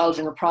to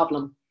solving a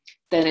problem,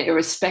 then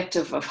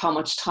irrespective of how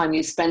much time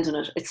you spend on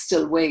it, it's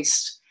still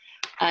waste.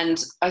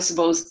 And I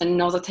suppose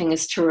another thing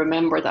is to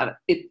remember that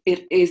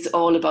it is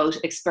all about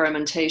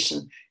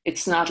experimentation.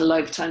 It's not a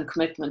lifetime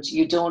commitment.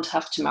 You don't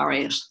have to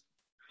marry it.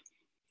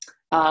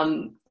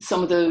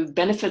 Some of the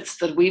benefits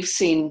that we've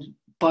seen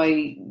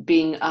by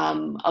being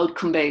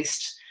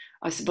outcome-based,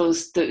 I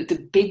suppose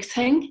the big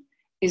thing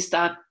is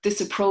that this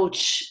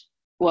approach,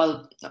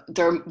 well,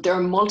 there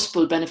are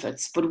multiple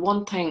benefits, but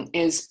one thing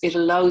is it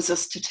allows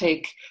us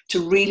to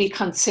really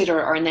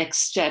consider our next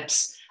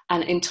steps.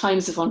 And in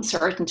times of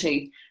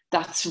uncertainty,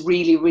 that's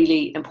really,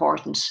 really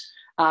important.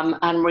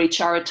 Anne-Marie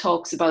Charrett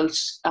talks about,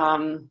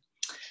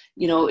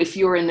 if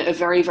you're in a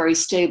very, very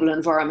stable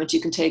environment, you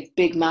can take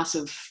big,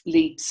 massive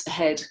leaps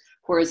ahead.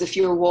 Whereas if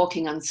you're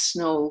walking on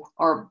snow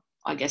or,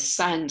 I guess,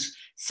 sand,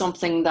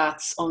 something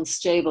that's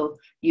unstable,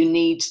 you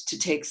need to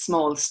take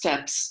small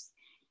steps.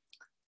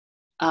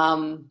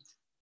 And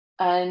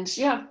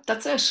yeah,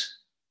 that's it.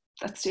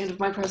 That's the end of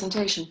my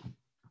presentation.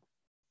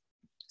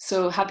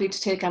 So happy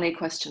to take any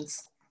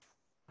questions.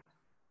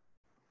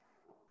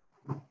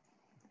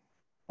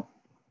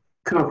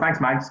 Cool,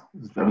 thanks, Mags.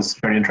 That was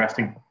very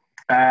interesting.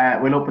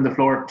 we'll open the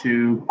floor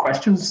to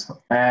questions.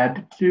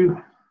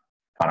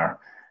 Connor,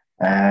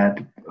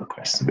 what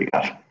questions have we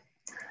got?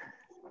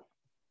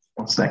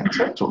 1 second,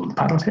 sorry, it's over the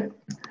panels here.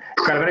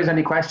 If there's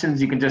any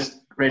questions, you can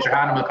just raise your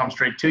hand and we'll come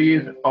straight to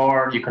you,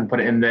 or you can put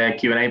it in the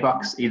Q&A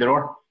box, either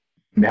or.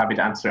 I'll be happy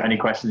to answer any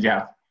questions you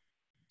have.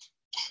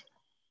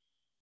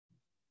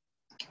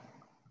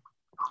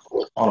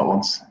 All at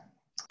once.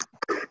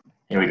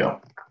 Here we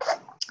go.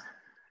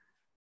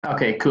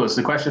 Okay, cool. So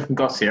the question from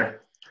Gus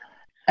here.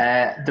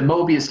 The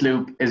Mobius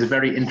loop is a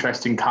very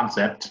interesting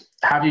concept.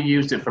 Have you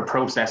used it for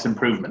process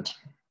improvement?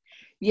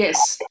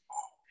 Yes.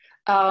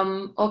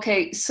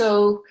 Okay,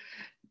 so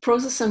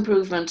process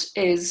improvement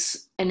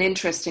is an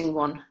interesting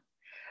one.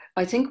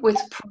 I think with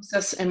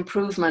process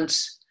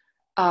improvement,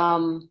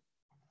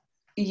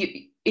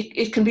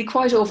 it can be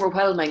quite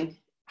overwhelming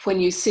when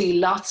you see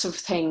lots of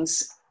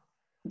things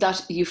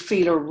that you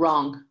feel are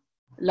wrong,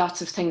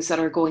 lots of things that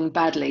are going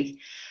badly.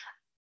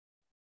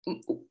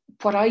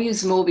 What I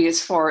use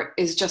Mobius for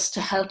is just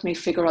to help me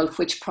figure out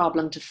which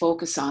problem to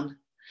focus on.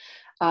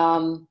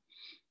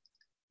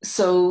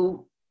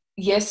 So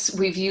yes,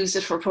 we've used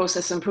it for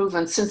process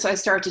improvement. Since I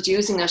started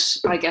using it,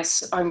 I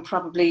guess I'm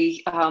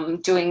probably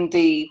doing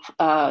the,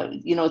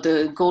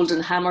 the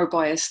golden hammer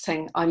bias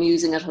thing. I'm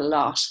using it a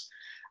lot,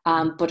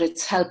 but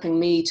it's helping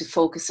me to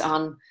focus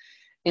on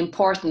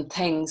important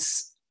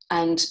things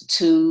and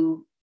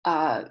to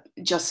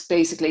just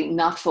basically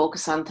not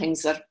focus on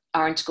things that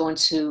aren't going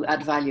to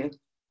add value.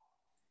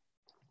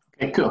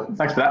 Okay, cool.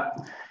 Thanks for that.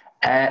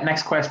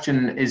 Next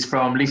question is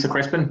from Lisa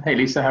Crispin. Hey,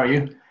 Lisa, how are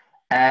you?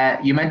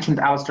 You mentioned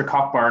Alistair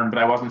Cockburn, but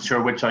I wasn't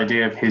sure which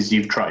idea of his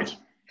you've tried.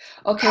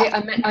 Okay,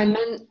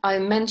 I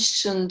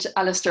mentioned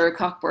Alistair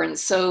Cockburn.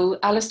 So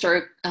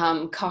Alistair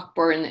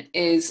Cockburn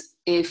is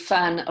a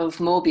fan of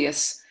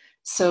Mobius.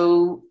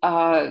 So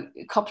a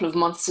couple of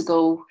months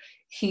ago,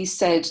 he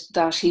said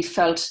that he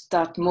felt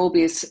that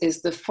Mobius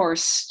is the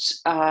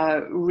first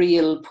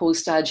real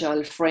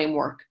post-agile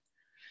framework.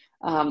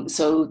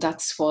 So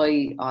that's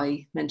why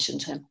I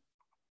mentioned him.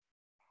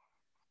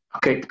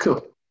 Okay,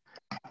 cool.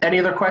 Any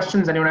other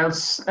questions? Anyone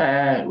else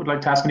would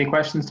like to ask any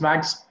questions to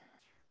Mags?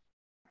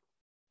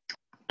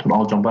 Don't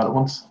all jump out at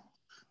once.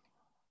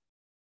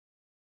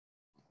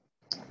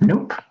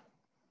 Nope.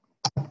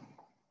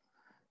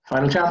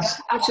 Final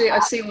chance. Actually, I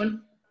see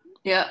one.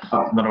 Yeah.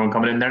 Oh, another one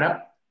coming in there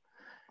now.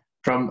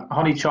 From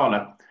Honey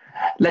Chawla.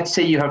 Let's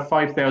say you have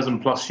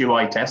 5,000 plus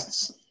UI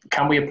tests.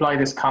 Can we apply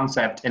this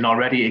concept in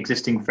already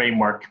existing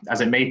framework,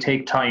 as it may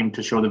take time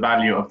to show the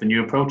value of the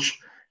new approach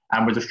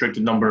and with a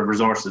restricted number of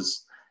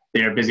resources?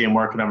 They are busy and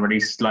working on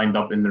releases lined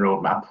up in the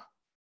roadmap.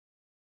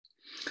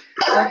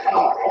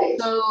 Okay,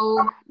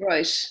 so,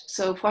 right.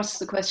 So what's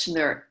the question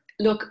there?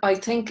 Look, I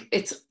think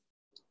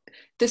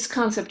this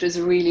concept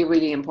is really,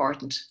 really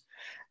important.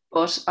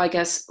 But I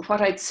guess what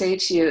I'd say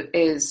to you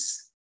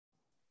is,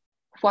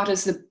 what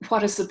is the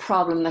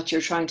problem that you're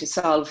trying to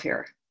solve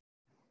here?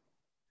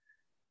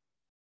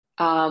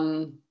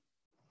 As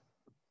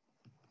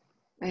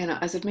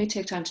it may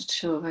take time to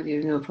show a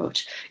value new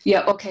approach.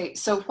 Yeah, okay.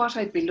 So what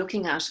I'd be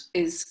looking at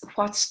is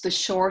what's the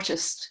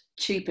shortest,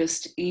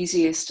 cheapest,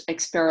 easiest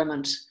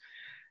experiment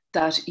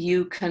that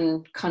you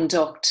can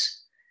conduct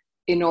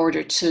in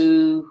order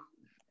to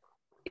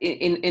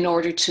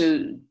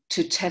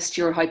test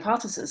your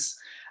hypothesis.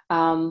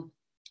 Don't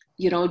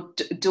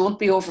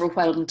be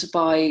overwhelmed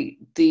by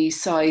the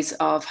size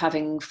of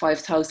having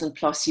 5,000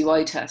 plus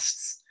UI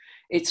tests.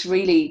 It's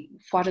really,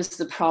 what is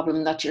the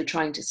problem that you're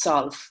trying to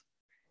solve?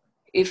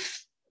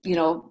 If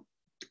you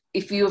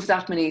have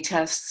that many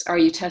tests, are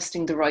you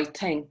testing the right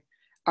thing?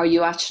 Are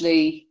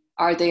they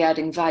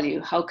adding value?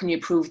 How can you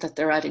prove that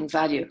they're adding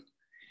value?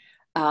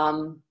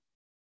 I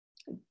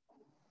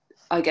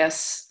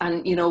guess,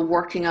 and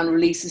working on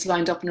releases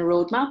lined up in a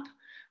roadmap.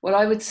 Well,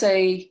 I would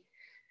say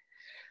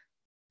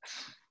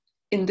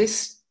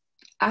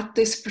at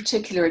this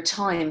particular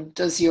time,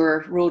 does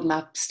your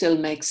roadmap still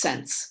make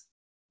sense?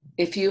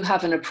 If you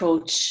have an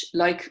approach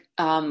like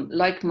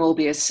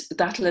Mobius,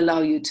 that'll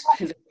allow you to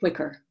pivot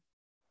quicker.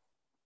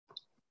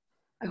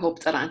 I hope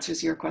that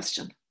answers your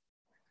question.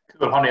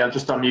 Cool, Honey, I'll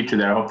just unmute you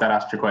there. I hope that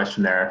answered your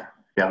question there.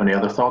 If you have any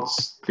other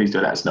thoughts, please do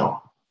let us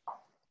know.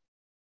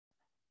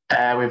 We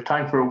have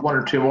time for one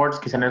or two more,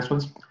 just in case anyone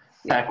else.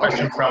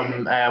 Question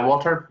from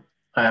Walter,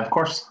 of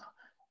course.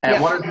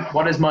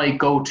 What is my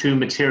go-to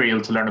material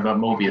to learn about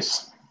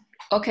Mobius?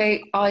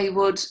 Okay, a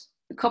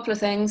couple of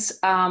things.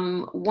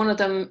 One of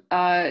them,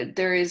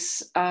 there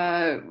is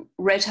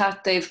Red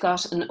Hat. They've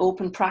got an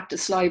open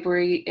practice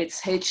library. It's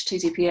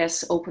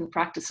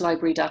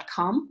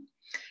https://openpracticelibrary.com.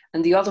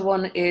 And the other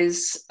one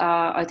is,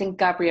 I think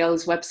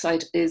Gabrielle's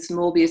website is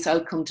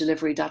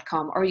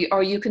mobiusoutcomedelivery.com.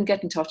 Or you can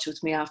get in touch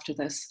with me after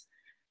this.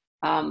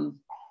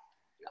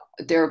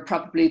 They're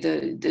probably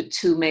the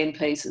two main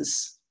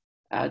places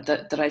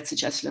that I'd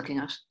suggest looking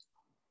at.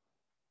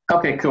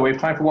 Okay, cool. We have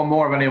time for one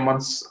more if anyone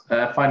wants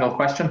a final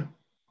question.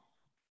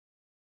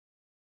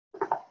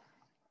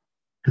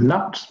 If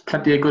not,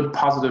 plenty of good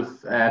positive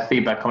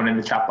feedback coming in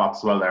the chat box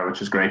as well there,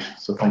 which is great.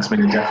 So thanks,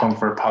 Minnie and Jeff,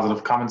 for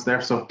positive comments there.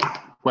 So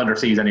well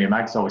received anyway,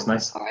 Mag. It's always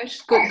nice. All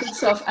right, good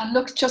stuff. And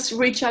look, just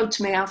reach out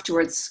to me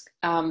afterwards.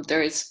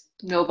 There is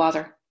no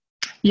bother.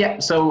 Yeah,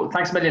 so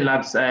thanks a million,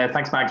 lads.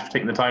 Thanks, Max, for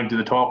taking the time to do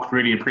the talk.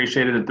 Really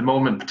appreciate it at the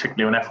moment,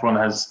 particularly when everyone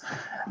has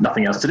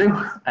nothing else to do.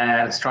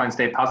 Let's try and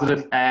stay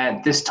positive.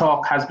 This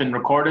talk has been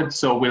recorded,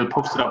 so we'll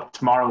post it up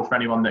tomorrow for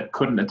anyone that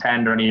couldn't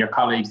attend or any of your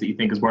colleagues that you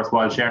think is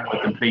worthwhile sharing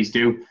with them, please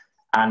do.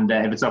 And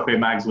if it's okay,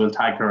 Mags, we'll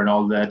tag her in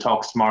all the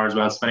talks tomorrow as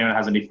well. So if anyone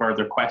has any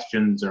further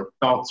questions or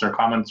thoughts or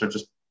comments or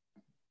just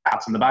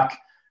pats on the back,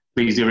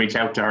 please do reach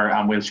out to her,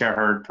 and we'll share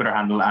her Twitter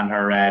handle and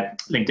her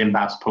LinkedIn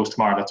post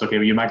tomorrow. That's okay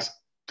with you, Mags?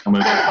 And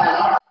we'll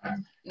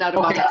Not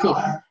about okay, cool.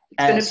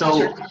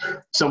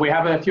 So we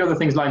have a few other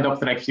things lined up for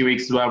the next few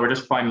weeks as well. We're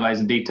just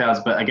finalising details,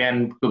 but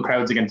again, good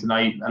crowds again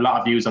tonight. A lot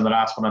of views on the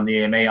last one on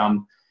the AMA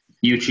on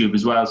YouTube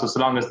as well. So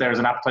long as there's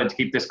an appetite to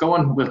keep this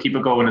going, we'll keep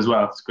it going as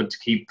well. It's good to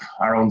keep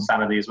our own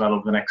sanity as well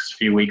over the next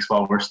few weeks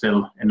while we're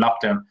still in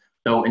lockdown.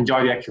 So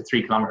enjoy the extra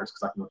 3 kilometres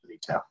because I can go to the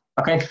detail.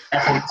 Okay,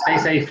 everyone stay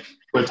safe.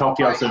 We'll talk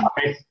to you all soon.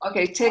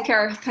 Okay, take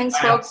care. Thanks,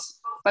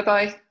 folks.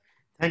 Bye-bye.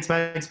 Thanks,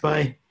 Max.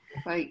 Bye.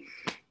 Bye.